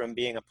you from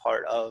being a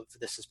part of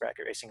This is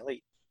Bracket Racing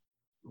Elite?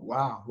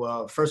 Wow.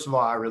 Well, first of all,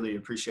 I really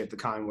appreciate the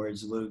kind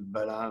words, Luke.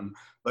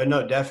 But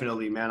no,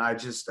 definitely, man. I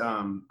just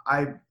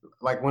I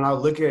like when I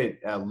look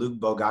at Luke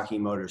Bogacki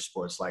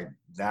Motorsports, like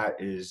that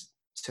is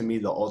to me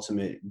the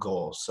ultimate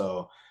goal.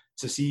 So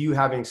to see you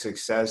having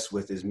success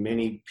with as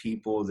many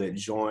people that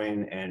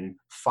join and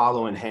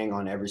follow and hang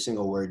on every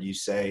single word you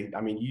say.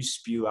 I mean, you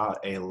spew out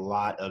a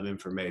lot of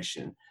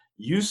information,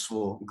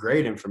 useful,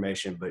 great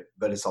information,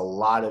 but it's a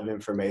lot of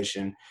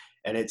information,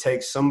 and it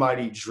takes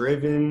somebody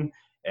driven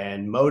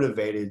and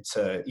motivated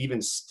to even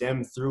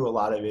stem through a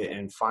lot of it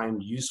and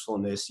find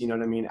usefulness,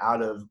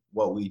 out of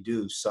what we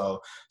do. So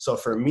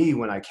for me,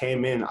 when I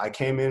came in, I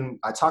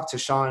talked to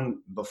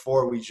Sean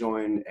before we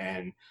joined,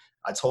 and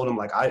I told him,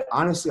 like, I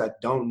honestly, I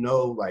don't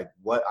know, like,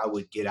 what I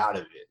would get out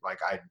of it. Like,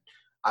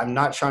 I'm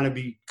not trying to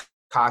be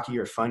cocky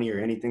or funny or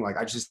anything. Like,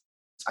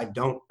 I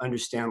don't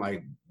understand,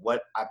 like,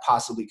 what I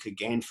possibly could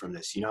gain from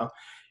this,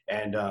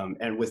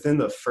 and within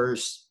the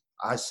first,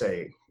 I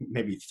say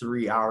maybe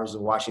 3 hours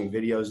of watching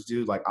videos,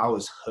 dude, like I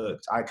was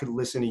hooked. I could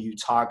listen to you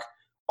talk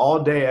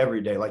all day, every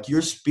day. Like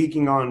you're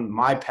speaking on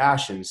my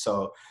passion.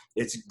 So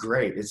it's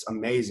great. It's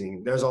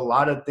amazing. There's a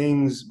lot of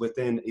things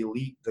within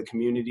Elite, the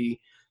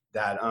community,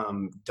 that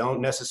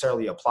don't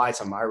necessarily apply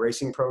to my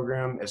racing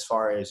program, as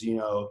far as,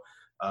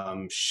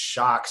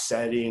 shock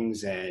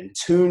settings and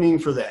tuning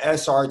for the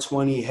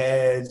SR20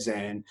 heads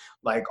and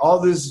like all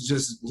this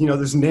just,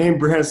 this name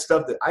brand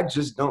stuff that I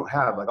just don't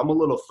have. Like I'm a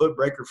little foot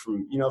breaker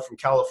from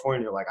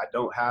California. Like I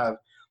don't have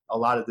a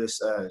lot of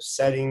this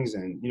settings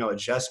and,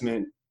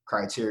 adjustment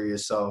criteria.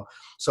 So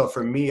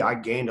for me, I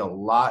gained a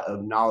lot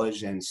of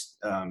knowledge and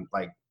got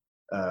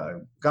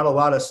a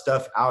lot of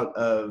stuff out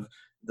of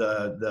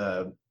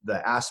the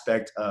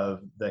aspect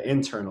of the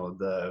internal,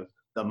 the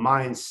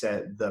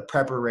mindset, the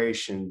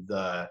preparation,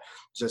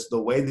 just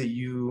the way that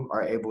you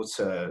are able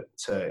to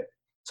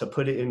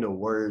put it into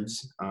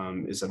words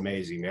is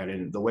amazing, man.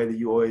 And the way that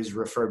you always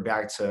refer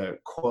back to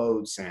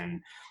quotes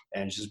and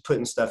just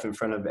putting stuff in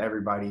front of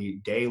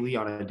everybody daily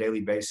on a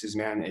daily basis,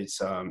 man,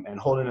 it's and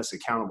holding us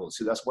accountable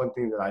too. That's one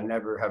thing that I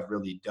never have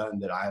really done,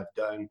 that I have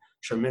done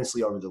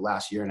tremendously over the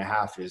last year and a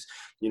half is,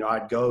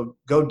 I'd go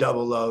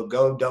double O,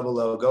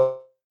 go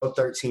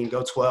 13,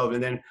 go 12,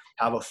 and then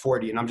have a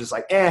 40. And I'm just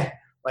like,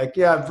 like,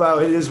 yeah, well,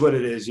 it is what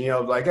it is,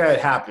 like,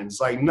 it happens.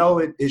 Like, no,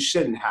 it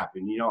shouldn't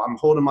happen. I'm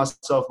holding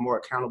myself more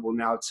accountable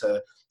now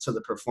to the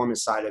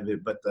performance side of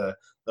it. But the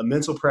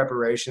mental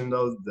preparation,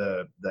 though,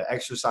 the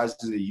exercises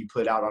that you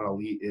put out on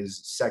Elite is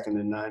second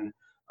to none.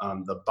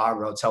 The Bob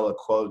Rotella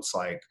quotes,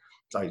 like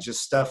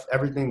just stuff,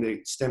 everything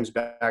that stems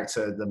back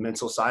to the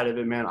mental side of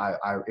it, man,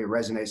 it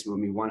resonates with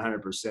me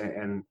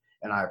 100%.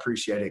 And I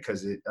appreciate it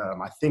because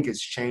I think it's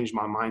changed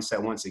my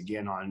mindset once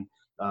again on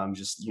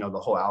just, the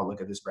whole outlook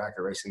of this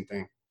bracket racing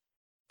thing.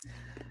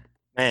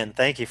 Man,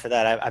 thank you for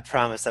that. I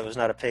promise that was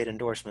not a paid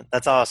endorsement.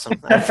 That's awesome.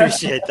 I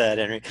appreciate that,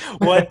 Henry.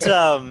 What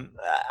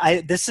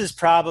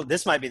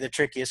this might be the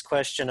trickiest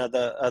question of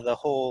the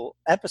whole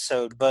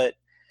episode, but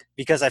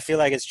because I feel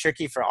like it's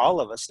tricky for all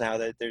of us now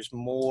that there's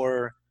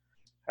more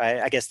right?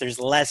 I guess there's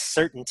less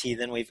certainty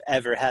than we've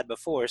ever had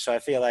before. So I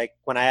feel like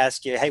when I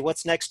ask you, hey,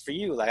 what's next for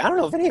you? Like, I don't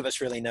know if any of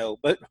us really know,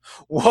 but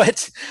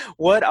what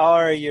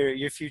are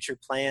your future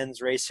plans,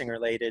 racing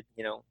related,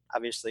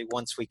 obviously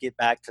once we get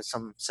back to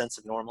some sense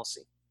of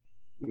normalcy?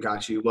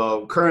 Got you.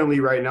 Well, currently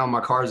right now,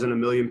 my car's in a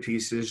million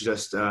pieces.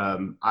 Just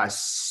I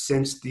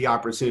sensed the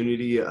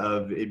opportunity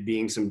of it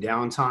being some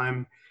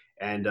downtime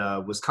and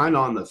was kind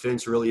of on the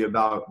fence really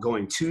about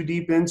going too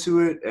deep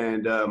into it.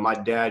 And my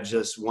dad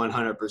just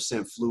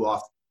 100% flew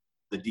off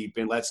the deep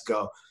end. Let's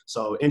go.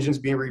 So engine's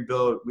being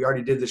rebuilt. We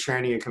already did the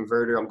tranny and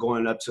converter. I'm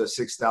going up to a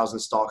 6,000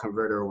 stall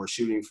converter we're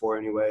shooting for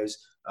anyways,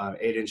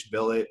 8-inch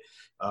billet.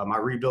 I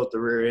rebuilt the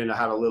rear end. I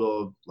had a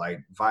little like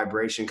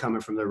vibration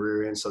coming from the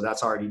rear end. So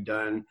that's already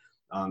done.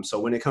 So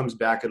when it comes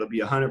back, it'll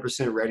be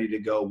 100% ready to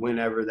go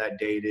whenever that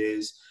date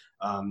is.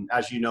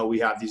 As you know, we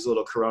have these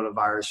little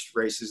coronavirus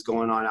races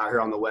going on out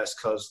here on the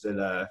West Coast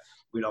that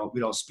we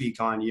don't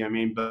speak on. You know what I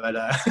mean?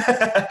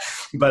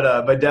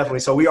 But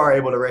definitely. So we are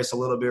able to race a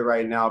little bit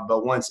right now.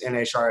 But once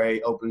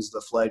NHRA opens the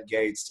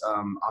floodgates,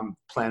 I'm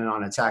planning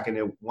on attacking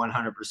it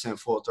 100%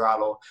 full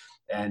throttle.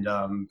 And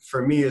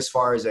for me, as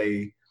far as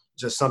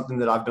just something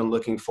that I've been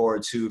looking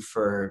forward to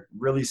for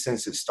really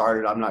since it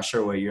started. I'm not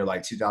sure what year,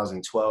 like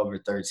 2012 or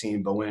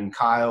 13, but when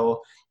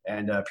Kyle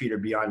and Peter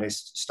Bionde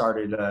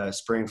started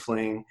Spring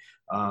Fling,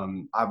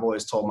 I've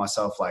always told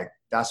myself, like,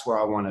 that's where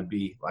I want to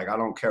be. Like, I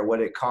don't care what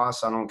it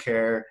costs. I don't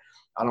care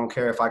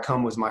if I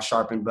come with my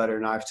sharpened butter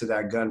knife to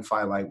that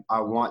gunfight. Like,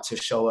 I want to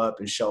show up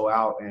and show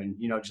out and,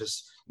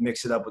 just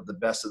mix it up with the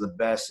best of the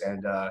best.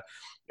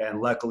 And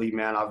luckily,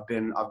 man, I've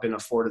been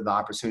afforded the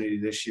opportunity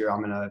this year.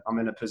 I'm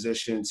in a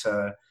position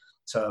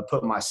to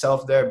put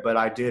myself there, but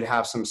I did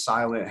have some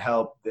silent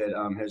help that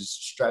has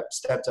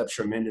stepped up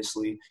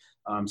tremendously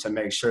to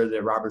make sure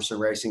that Roberson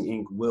Racing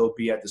Inc. will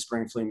be at the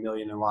Spring Fling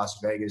Million in Las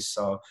Vegas.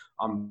 So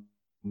I'm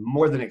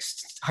more than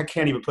I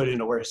can't even put it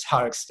into words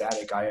how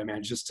ecstatic I am,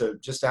 man, just to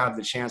have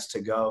the chance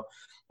to go.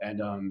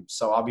 And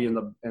so I'll be in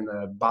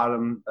the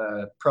bottom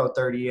Pro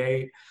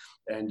 38.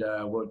 And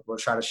we'll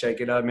try to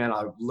shake it up, man.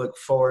 I look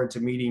forward to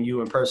meeting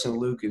you in person,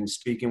 Luke, and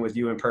speaking with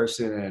you in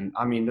person. And,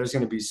 I mean, there's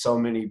going to be so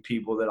many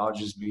people that I'll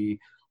just be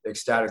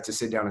ecstatic to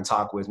sit down and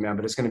talk with, man.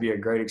 But it's going to be a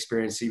great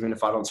experience, even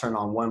if I don't turn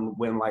on one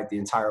win light the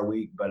entire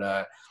week. But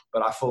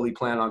I fully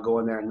plan on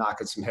going there and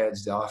knocking some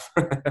heads off.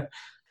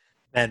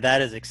 Man,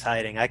 that is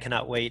exciting. I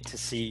cannot wait to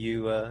see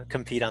you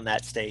compete on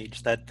that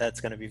stage. That's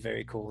going to be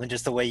very cool. And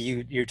just the way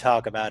you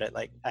talk about it,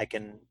 like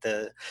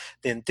the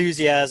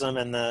enthusiasm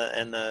and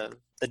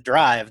the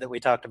drive that we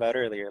talked about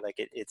earlier, like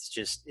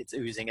it's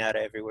oozing out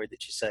of every word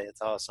that you say.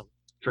 It's awesome.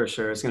 For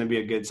sure. It's going to be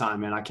a good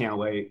time, man. I can't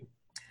wait.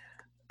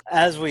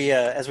 As we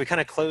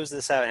kind of close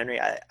this out, Henry,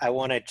 I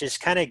want to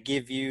just kind of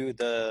give you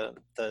the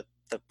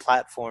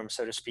platform,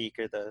 so to speak,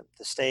 or the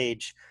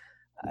stage.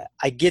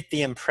 I get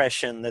the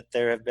impression that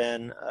there have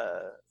been,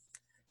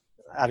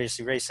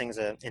 obviously racing is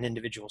an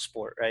individual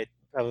sport, right?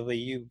 Probably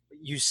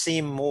you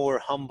seem more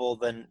humble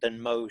than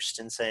most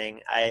in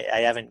saying, I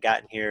haven't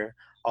gotten here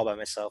all by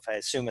myself. I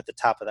assume at the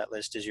top of that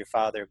list is your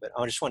father, but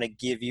I just want to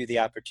give you the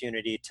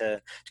opportunity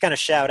to kind of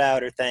shout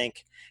out or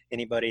thank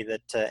anybody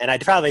that, and I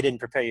probably didn't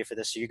prepare you for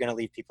this, so you're going to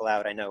leave people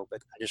out, I know,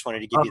 but I just wanted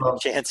to give you the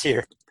chance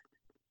here.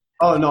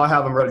 Oh, no, I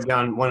have them written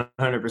down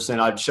 100%.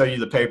 I'd show you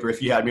the paper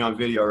if you had me on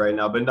video right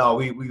now. But no,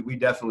 we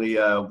definitely,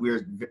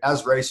 we're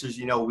as racers,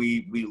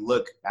 we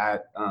look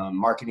at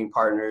marketing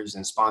partners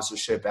and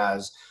sponsorship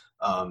as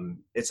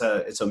it's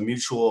a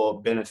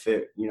mutual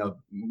benefit,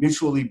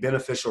 mutually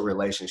beneficial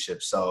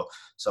relationship. So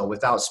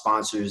without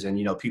sponsors and,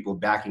 people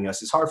backing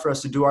us, it's hard for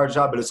us to do our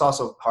job, but it's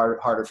also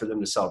harder for them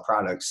to sell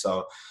products.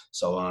 So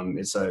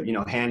it's a,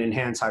 hand in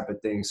hand type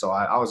of thing. So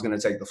I was going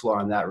to take the floor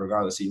on that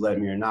regardless if you let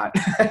me or not.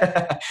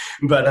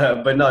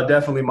 but no,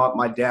 definitely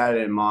my dad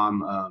and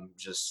mom,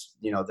 just,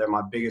 they're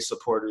my biggest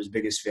supporters,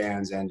 biggest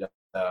fans. And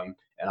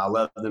I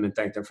love them and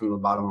thank them from the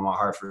bottom of my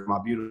heart. For my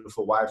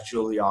beautiful wife,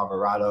 Julia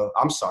Alvarado.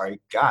 I'm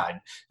sorry, God,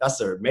 that's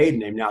their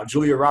maiden name now,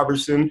 Julia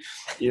Roberson.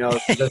 She has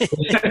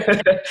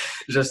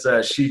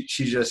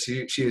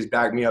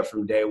backed me up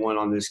from day one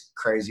on this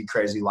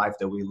crazy life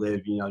that we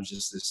live.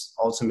 Just this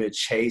ultimate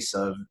chase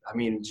of,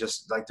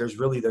 just like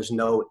there's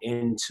no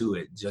end to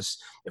it.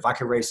 Just if I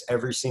could race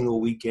every single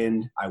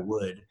weekend, I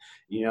would.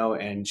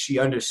 And she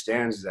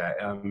understands that.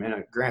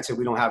 And granted,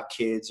 we don't have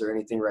kids or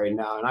anything right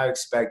now, and I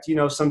expect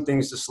some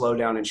things to slow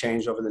down and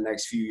change over the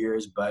next few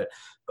years, but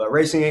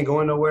racing ain't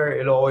going nowhere.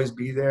 It'll always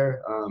be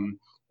there.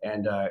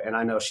 And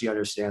I know she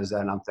understands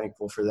that, and I'm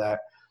thankful for that.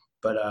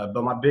 But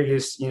my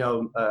biggest,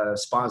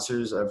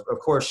 sponsors, of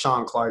course,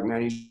 Sean Clark,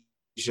 man,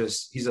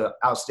 he's an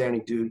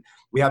outstanding dude.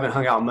 We haven't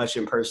hung out much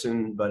in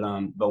person, but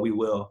we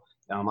will.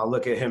 I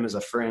look at him as a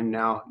friend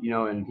now,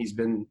 and he's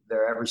been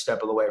there every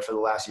step of the way for the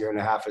last year and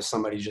a half as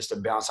somebody just to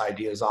bounce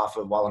ideas off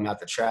of while I'm at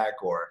the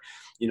track, or,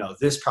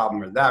 this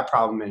problem or that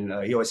problem.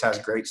 And he always has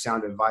great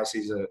sound advice.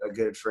 He's a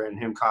good friend,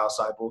 him, Kyle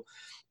Seipel.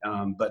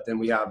 But then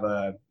we have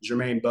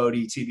Jermaine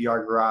Bodie,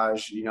 TBR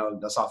Garage,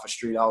 that's off of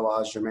Street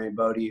Outlaws, Jermaine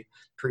Bodie.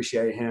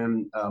 Appreciate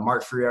him.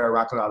 Mark Freire,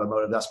 Rockland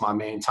Automotive, that's my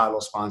main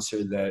title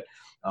sponsor that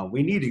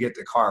we need to get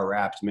the car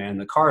wrapped, man.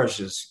 The car is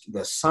just,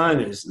 the sun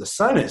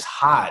is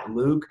hot,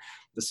 Luke.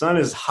 The sun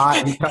is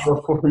hot in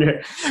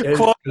California.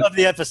 Quote of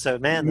the episode,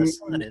 man, the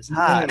sun is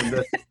hot. Man,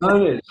 the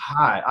sun is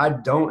hot. I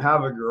don't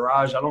have a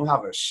garage. I don't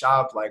have a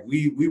shop. Like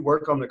we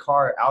work on the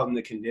car out in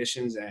the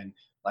conditions, and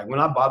like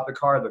when I bought the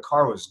car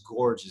was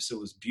gorgeous. It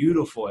was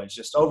beautiful. It's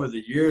just over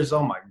the years,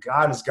 oh my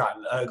God, it's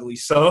gotten ugly.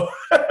 So,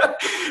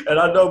 and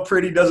I know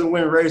Pretty doesn't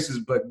win races,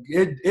 but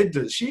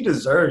she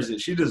deserves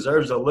it. She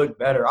deserves to look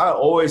better. I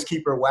always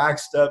keep her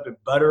waxed up and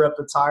butter up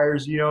the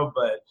tires,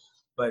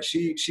 but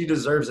she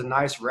deserves a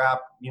nice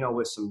wrap,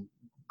 with some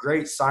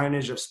great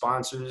signage of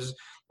sponsors.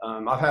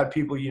 I've had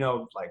people,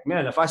 like,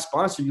 man, if I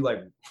sponsor you,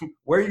 like,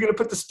 where are you going to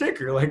put the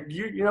sticker? Like,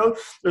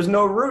 there's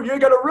no room. You ain't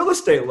got a real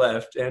estate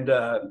left. And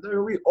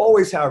we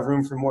always have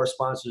room for more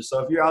sponsors. So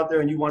if you're out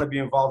there and you want to be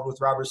involved with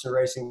Roberson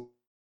Racing,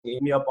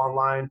 hit me up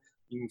online.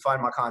 You can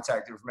find my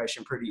contact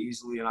information pretty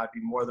easily, and I'd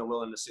be more than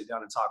willing to sit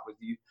down and talk with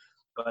you.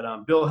 But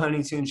Bill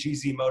Huntington,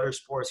 GZ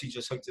Motorsports, he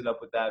just hooked it up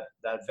with that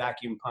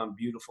vacuum pump,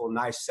 beautiful,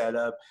 nice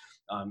setup.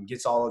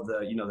 Gets all of the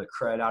the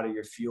crud out of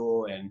your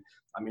fuel, and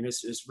I mean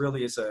it's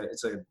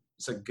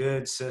a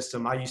good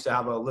system. I used to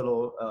have a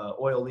little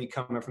oil leak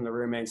coming from the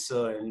rear main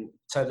cylinder, and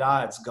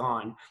ta-da, it's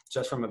gone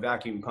just from a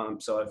vacuum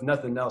pump. So if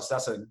nothing else,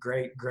 that's a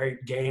great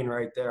gain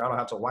right there. I don't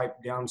have to wipe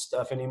down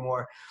stuff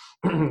anymore.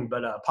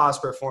 But Paz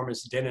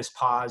Performance, Dennis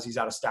Paz, he's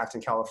out of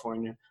Stockton,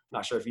 California.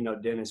 Not sure if you know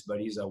Dennis,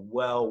 but he's a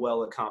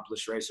well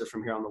accomplished racer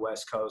from here on the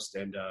West Coast,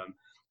 and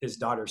his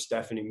daughter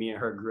Stephanie, me and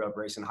her grew up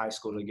racing high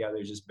school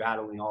together, just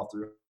battling all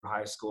through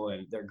high school,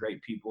 and they're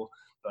great people.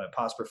 But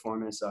Paz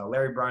Performance,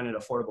 Larry Bryan at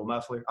Affordable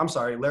Muffler.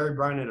 Larry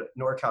Bryan at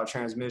NorCal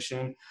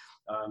Transmission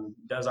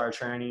does our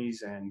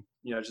trannies, and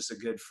just a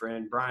good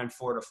friend. Brian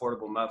Ford,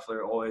 Affordable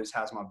Muffler, always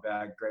has my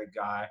back. Great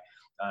guy.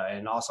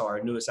 And also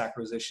our newest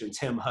acquisition,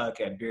 Tim Huck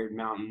at Beard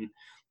Mountain.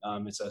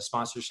 It's a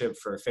sponsorship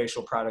for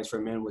facial products for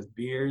men with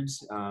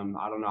beards. I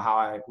don't know how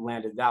I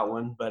landed that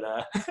one, but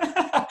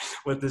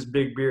with this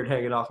big beard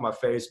hanging off my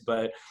face.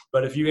 But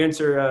if you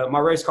enter, my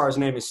race car's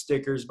name is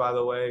Stickers, by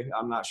the way.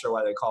 I'm not sure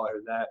why they call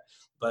her that.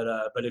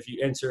 But if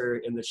you enter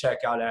in the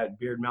checkout at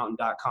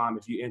beardmountain.com,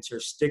 if you enter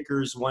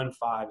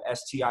Stickers15,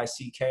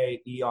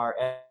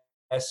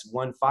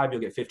 STICKERS15,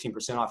 you'll get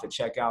 15% off at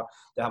checkout.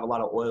 They have a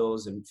lot of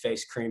oils and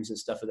face creams and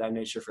stuff of that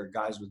nature for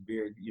guys with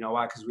beard. You know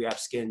why? Because we have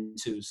skin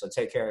too, so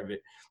take care of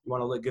it. You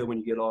want to look good when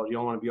you get old. You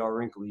don't want to be all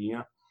wrinkly,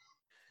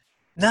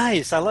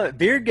 Nice. I love it.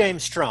 Beard game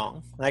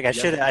strong. Like I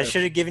should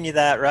have given you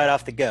that right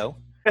off the go.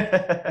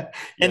 Yes,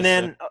 and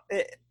then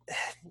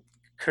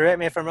correct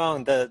me if I'm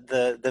wrong,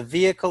 the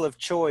vehicle of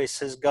choice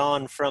has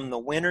gone from the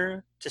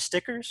winner to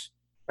Stickers.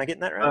 Am I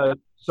getting that right?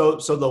 So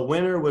the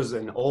winner was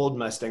an old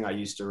Mustang I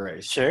used to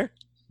race. Sure.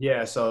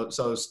 Yeah, so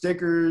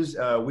Stickers,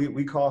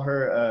 we call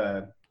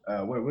her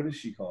what is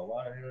she called?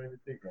 Why I don't even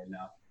think right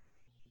now.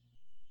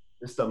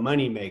 It's the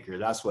money maker.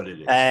 That's what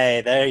it is.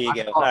 Hey, there you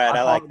go. All right,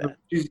 I like that.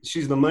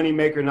 She's the money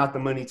maker, not the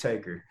money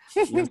taker.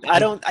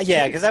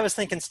 Because I was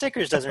thinking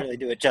Stickers doesn't really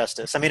do it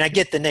justice. I mean, I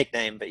get the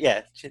nickname, but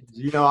yeah.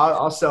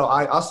 I'll sell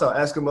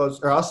Eskimos,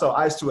 or I'll sell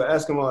ice to an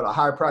Eskimo at a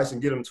high price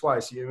and get them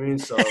twice. You know what I mean?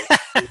 So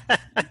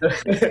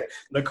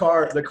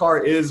the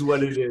car is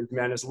what it is,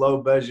 man. It's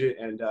low budget,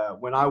 and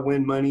when I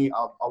win money,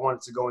 I want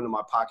it to go into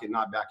my pocket,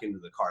 not back into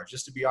the car.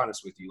 Just to be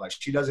honest with you, like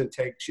she doesn't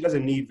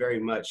need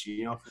very much.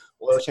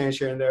 Oil change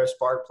here and there,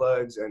 spark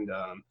plugs, and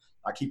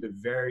I keep it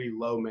very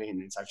low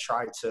maintenance. I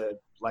try to,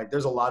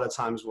 there's a lot of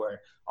times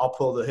where I'll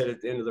pull the hood at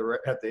the end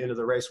of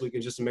the race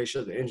weekend just to make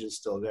sure the engine's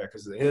still there,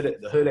 because the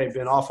hood ain't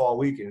been off all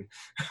weekend.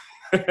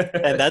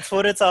 And that's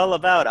what it's all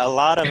about. A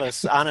lot of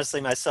us, honestly,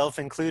 myself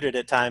included,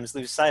 at times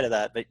lose sight of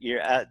that. But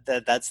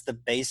that's the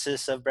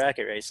basis of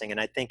bracket racing, and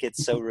I think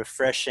it's so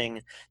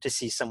refreshing to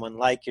see someone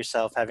like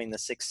yourself having the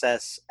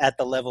success at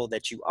the level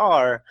that you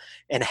are,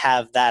 and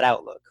have that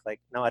outlook. Like,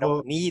 no, I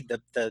don't need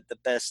the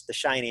best, the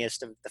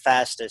shiniest, the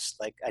fastest.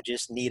 Like, I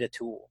just need a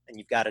tool, and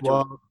you've got a tool.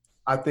 Well,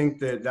 I think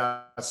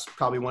that's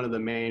probably one of the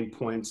main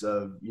points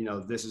of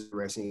this is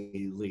racing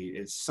elite.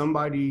 It's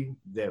somebody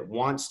that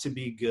wants to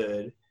be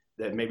good,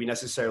 that maybe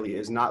necessarily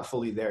is not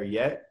fully there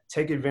yet.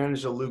 Take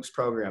advantage of Luke's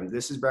program.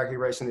 This is Bracket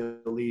Racing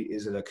Elite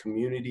is a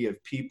community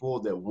of people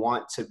that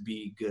want to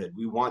be good.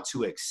 We want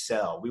to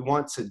excel. We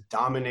want to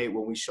dominate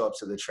when we show up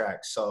to the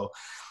track. So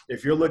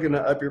if you're looking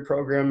to up your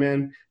program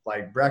in,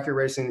 bracket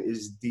racing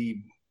is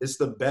it's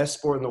the best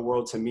sport in the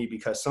world to me,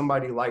 because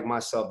somebody like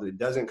myself that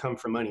doesn't come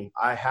from money,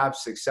 I have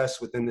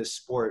success within this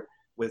sport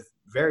with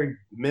very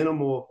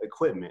minimal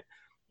equipment.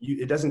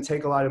 It doesn't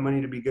take a lot of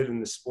money to be good in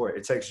the sport.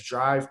 It takes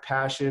drive,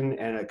 passion,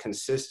 and a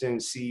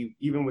consistency,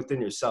 even within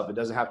yourself. It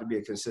doesn't have to be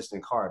a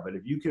consistent car, but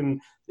if you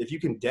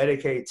can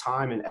dedicate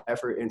time and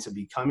effort into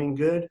becoming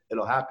good,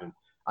 it'll happen.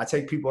 I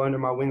take people under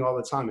my wing all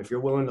the time. If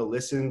you're willing to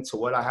listen to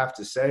what I have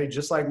to say,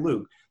 just like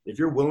Luke, if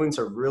you're willing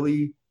to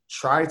really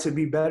try to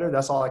be better,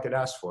 that's all I could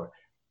ask for.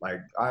 like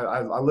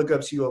I look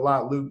up to you a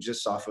lot, Luke,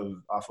 just off of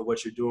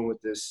what you're doing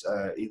with this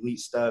elite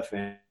stuff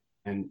and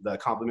the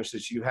accomplishments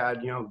that you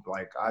had. You know,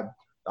 like I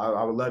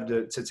would love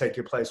to take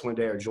your place one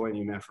day or join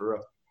you, man, for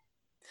real.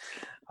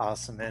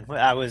 Awesome, man.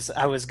 Well,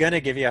 I was gonna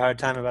give you a hard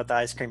time about the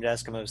ice creamed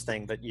Eskimos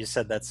thing, but you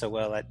said that so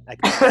well, I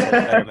could have said it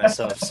better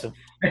myself. So,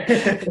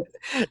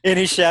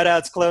 any shout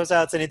outs,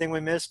 closeouts, anything we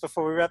missed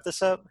before we wrap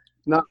this up?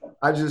 No,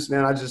 I just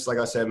like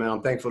I said, man,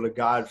 I'm thankful to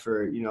God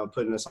for, you know,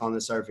 putting us on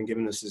this earth and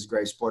giving us this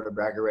great sport of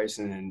bracket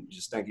racing, and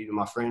just thank you to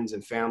my friends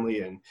and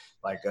family, and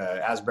like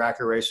as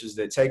bracket racers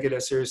that take it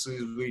as seriously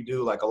as we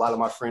do. Like a lot of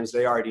my friends,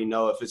 they already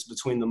know if it's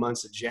between the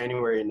months of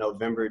January and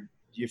November,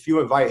 if you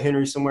invite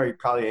Henry somewhere, he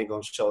probably ain't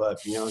gonna show up.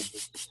 You know,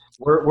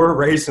 we're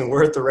racing,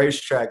 we're at the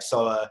racetrack.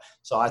 So I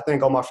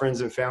thank all my friends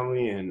and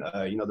family, and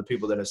you know, the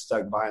people that have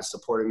stuck by and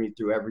supported me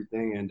through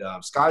everything. And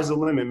sky's the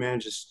limit,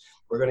 man. Just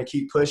we're gonna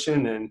keep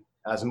pushing, and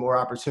as more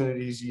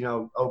opportunities, you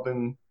know,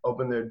 open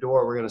their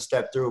door, we're gonna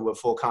step through it with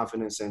full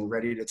confidence and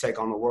ready to take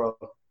on the world.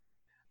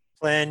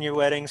 Plan your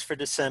weddings for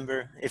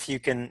December. If you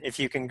can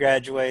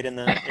graduate in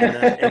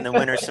the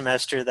winter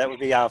semester, that would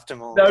be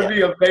optimal. That would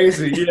be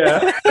amazing.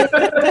 Yeah.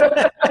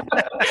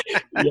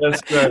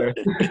 Yes, sir.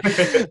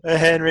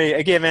 Henry,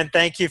 again, man,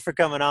 thank you for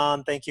coming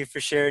on. Thank you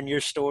for sharing your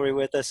story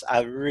with us.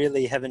 I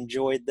really have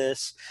enjoyed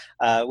this.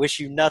 Wish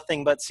you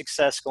nothing but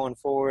success going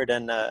forward.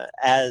 And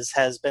as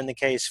has been the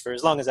case for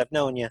as long as I've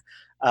known you,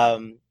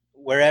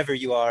 wherever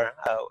you are,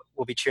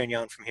 we'll be cheering you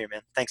on from here,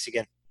 man. Thanks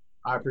again.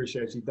 I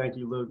appreciate you. Thank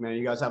you, Luke, man.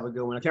 You guys have a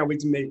good one. I can't wait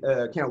to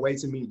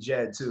meet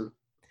Jed too.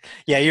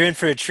 Yeah, you're in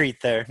for a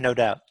treat there, no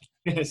doubt.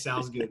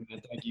 Sounds good,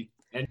 man. Thank you.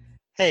 And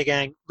hey,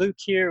 gang, Luke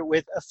here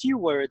with a few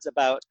words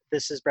about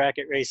This is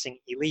Bracket Racing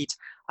Elite.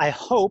 I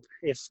hope,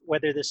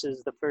 whether this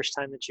is the first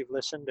time that you've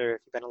listened or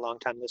if you've been a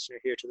long-time listener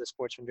here to the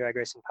Sportsman Drag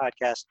Racing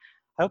podcast,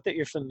 I hope that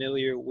you're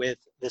familiar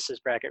with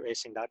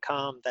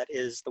thisisbracketracing.com. That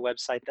is the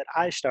website that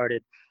I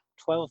started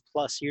 12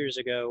 plus years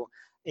ago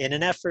in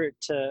an effort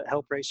to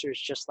help racers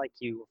just like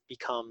you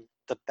become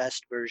the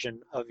best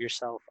version of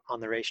yourself on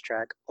the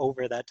racetrack.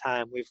 Over that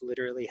time, we've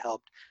literally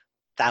helped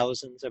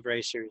thousands of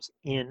racers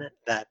in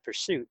that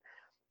pursuit.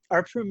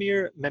 Our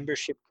premier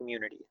membership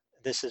community,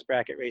 This is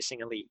Bracket Racing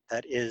Elite,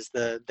 that is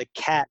the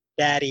cat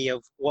daddy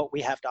of what we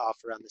have to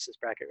offer on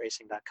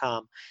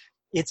thisisbracketracing.com.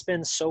 It's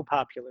been so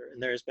popular and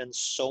there has been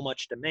so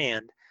much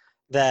demand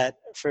that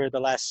for the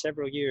last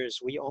several years,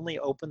 we only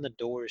open the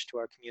doors to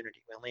our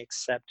community. We only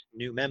accept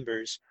new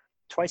members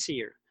twice a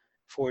year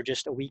for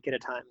just a week at a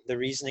time. The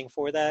reasoning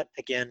for that,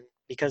 again,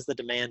 because the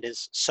demand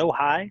is so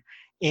high,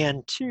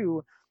 and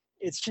two,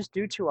 it's just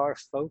due to our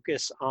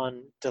focus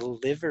on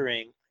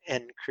delivering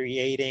and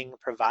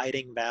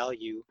providing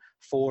value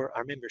for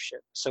our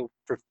membership. So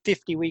for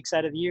 50 weeks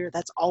out of the year,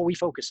 that's all we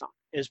focus on,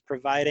 is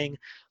providing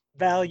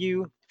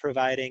value,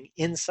 providing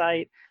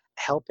insight,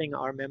 helping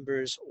our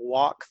members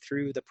walk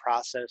through the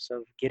process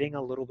of getting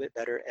a little bit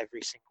better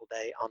every single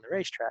day on the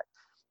racetrack.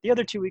 The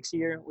other 2 weeks a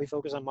year, we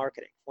focus on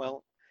marketing.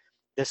 Well,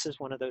 this is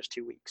one of those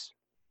 2 weeks.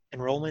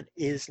 Enrollment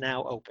is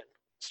now open,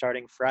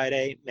 starting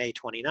Friday, May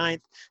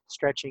 29th,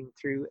 stretching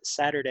through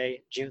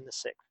Saturday, June the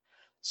 6th.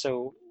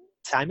 So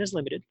time is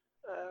limited.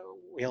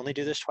 We only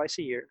do this twice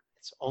a year.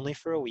 It's only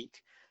for a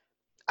week.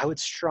 I would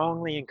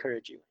strongly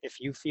encourage you,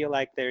 if you feel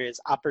like there is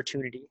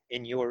opportunity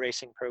in your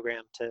racing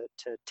program to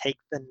take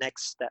the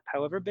next step,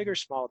 however big or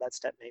small that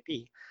step may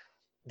be,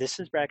 This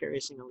is Bracket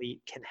Racing Elite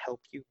can help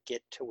you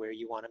get to where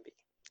you want to be.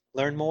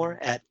 Learn more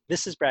at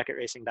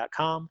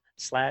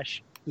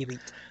thisisbracketracing.com/elite.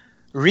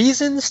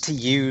 Reasons to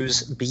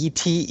use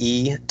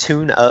BTE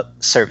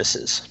tune-up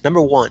services.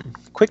 Number one,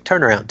 quick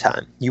turnaround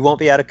time. You won't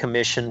be out of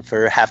commission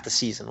for half the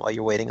season while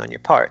you're waiting on your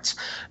parts.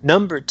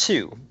 Number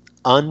two,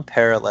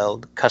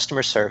 unparalleled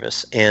customer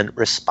service and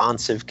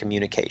responsive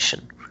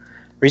communication.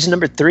 Reason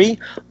number three,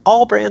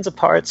 all brands of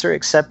parts are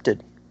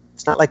accepted.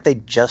 It's not like they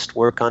just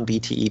work on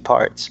BTE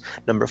parts.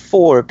 Number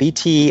four,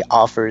 BTE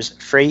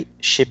offers freight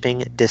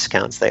shipping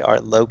discounts. They are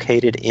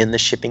located in the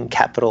shipping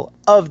capital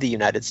of the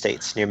United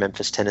States, near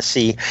Memphis,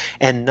 Tennessee.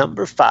 And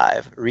number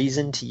five,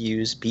 reason to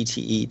use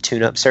BTE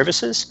tune-up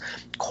services.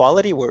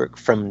 Quality work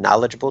from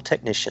knowledgeable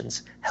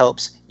technicians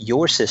helps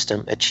your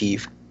system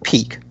achieve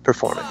peak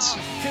performance.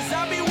 'Cause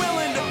I'll be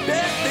willing to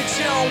bet that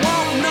you don't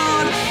want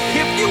none.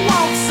 If you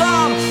want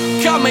some,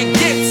 come and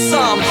get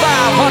some.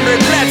 500,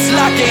 let's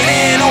lock it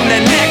in on the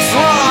next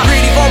run.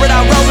 Greedy for it,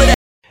 I roll it.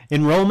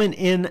 Enrollment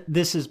in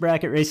This is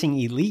Bracket Racing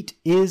Elite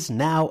is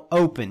now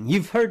open.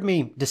 You've heard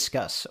me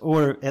discuss,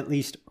 or at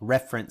least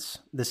reference,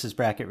 This is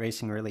Bracket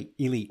Racing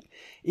Elite.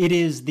 It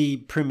is the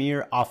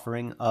premier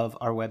offering of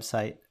our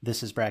website,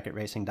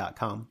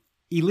 thisisbracketracing.com.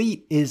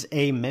 Elite is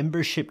a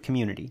membership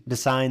community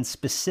designed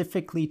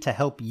specifically to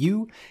help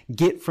you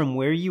get from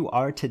where you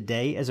are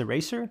today as a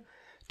racer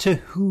to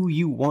who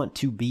you want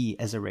to be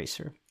as a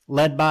racer.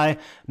 Led by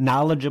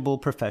knowledgeable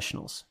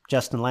professionals.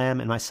 Justin Lamb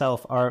and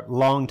myself are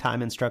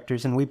longtime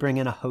instructors, and we bring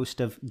in a host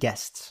of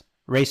guests,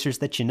 racers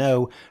that you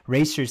know,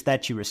 racers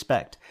that you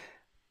respect.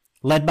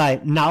 Led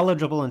by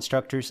knowledgeable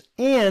instructors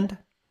and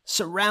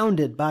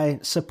surrounded by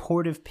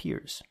supportive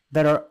peers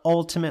that are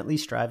ultimately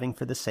striving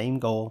for the same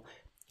goal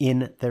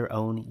in their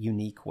own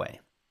unique way.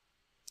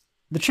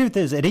 The truth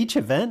is, at each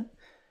event,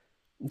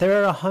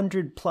 there are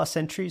 100+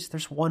 entries,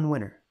 there's one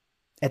winner.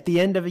 At the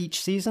end of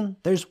each season,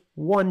 there's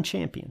one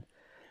champion.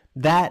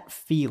 That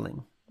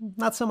feeling,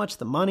 not so much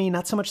the money,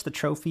 not so much the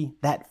trophy,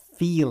 that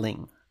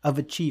feeling of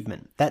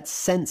achievement, that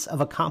sense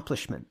of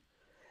accomplishment,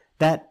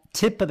 that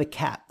tip of the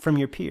cap from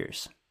your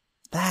peers,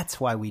 that's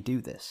why we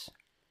do this.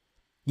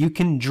 You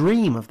can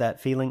dream of that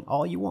feeling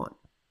all you want,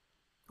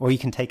 or you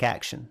can take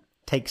action,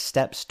 take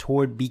steps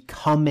toward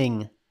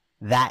becoming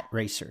that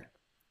racer.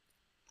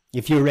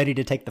 If you're ready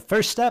to take the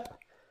first step,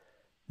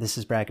 This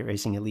is Bracket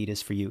Racing Elite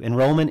is for you.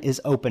 Enrollment is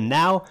open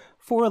now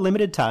for a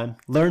limited time.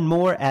 Learn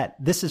more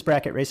at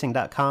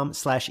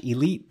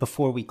thisisbracketracing.com/elite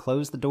before we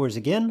close the doors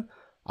again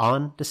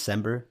on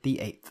December the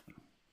 8th.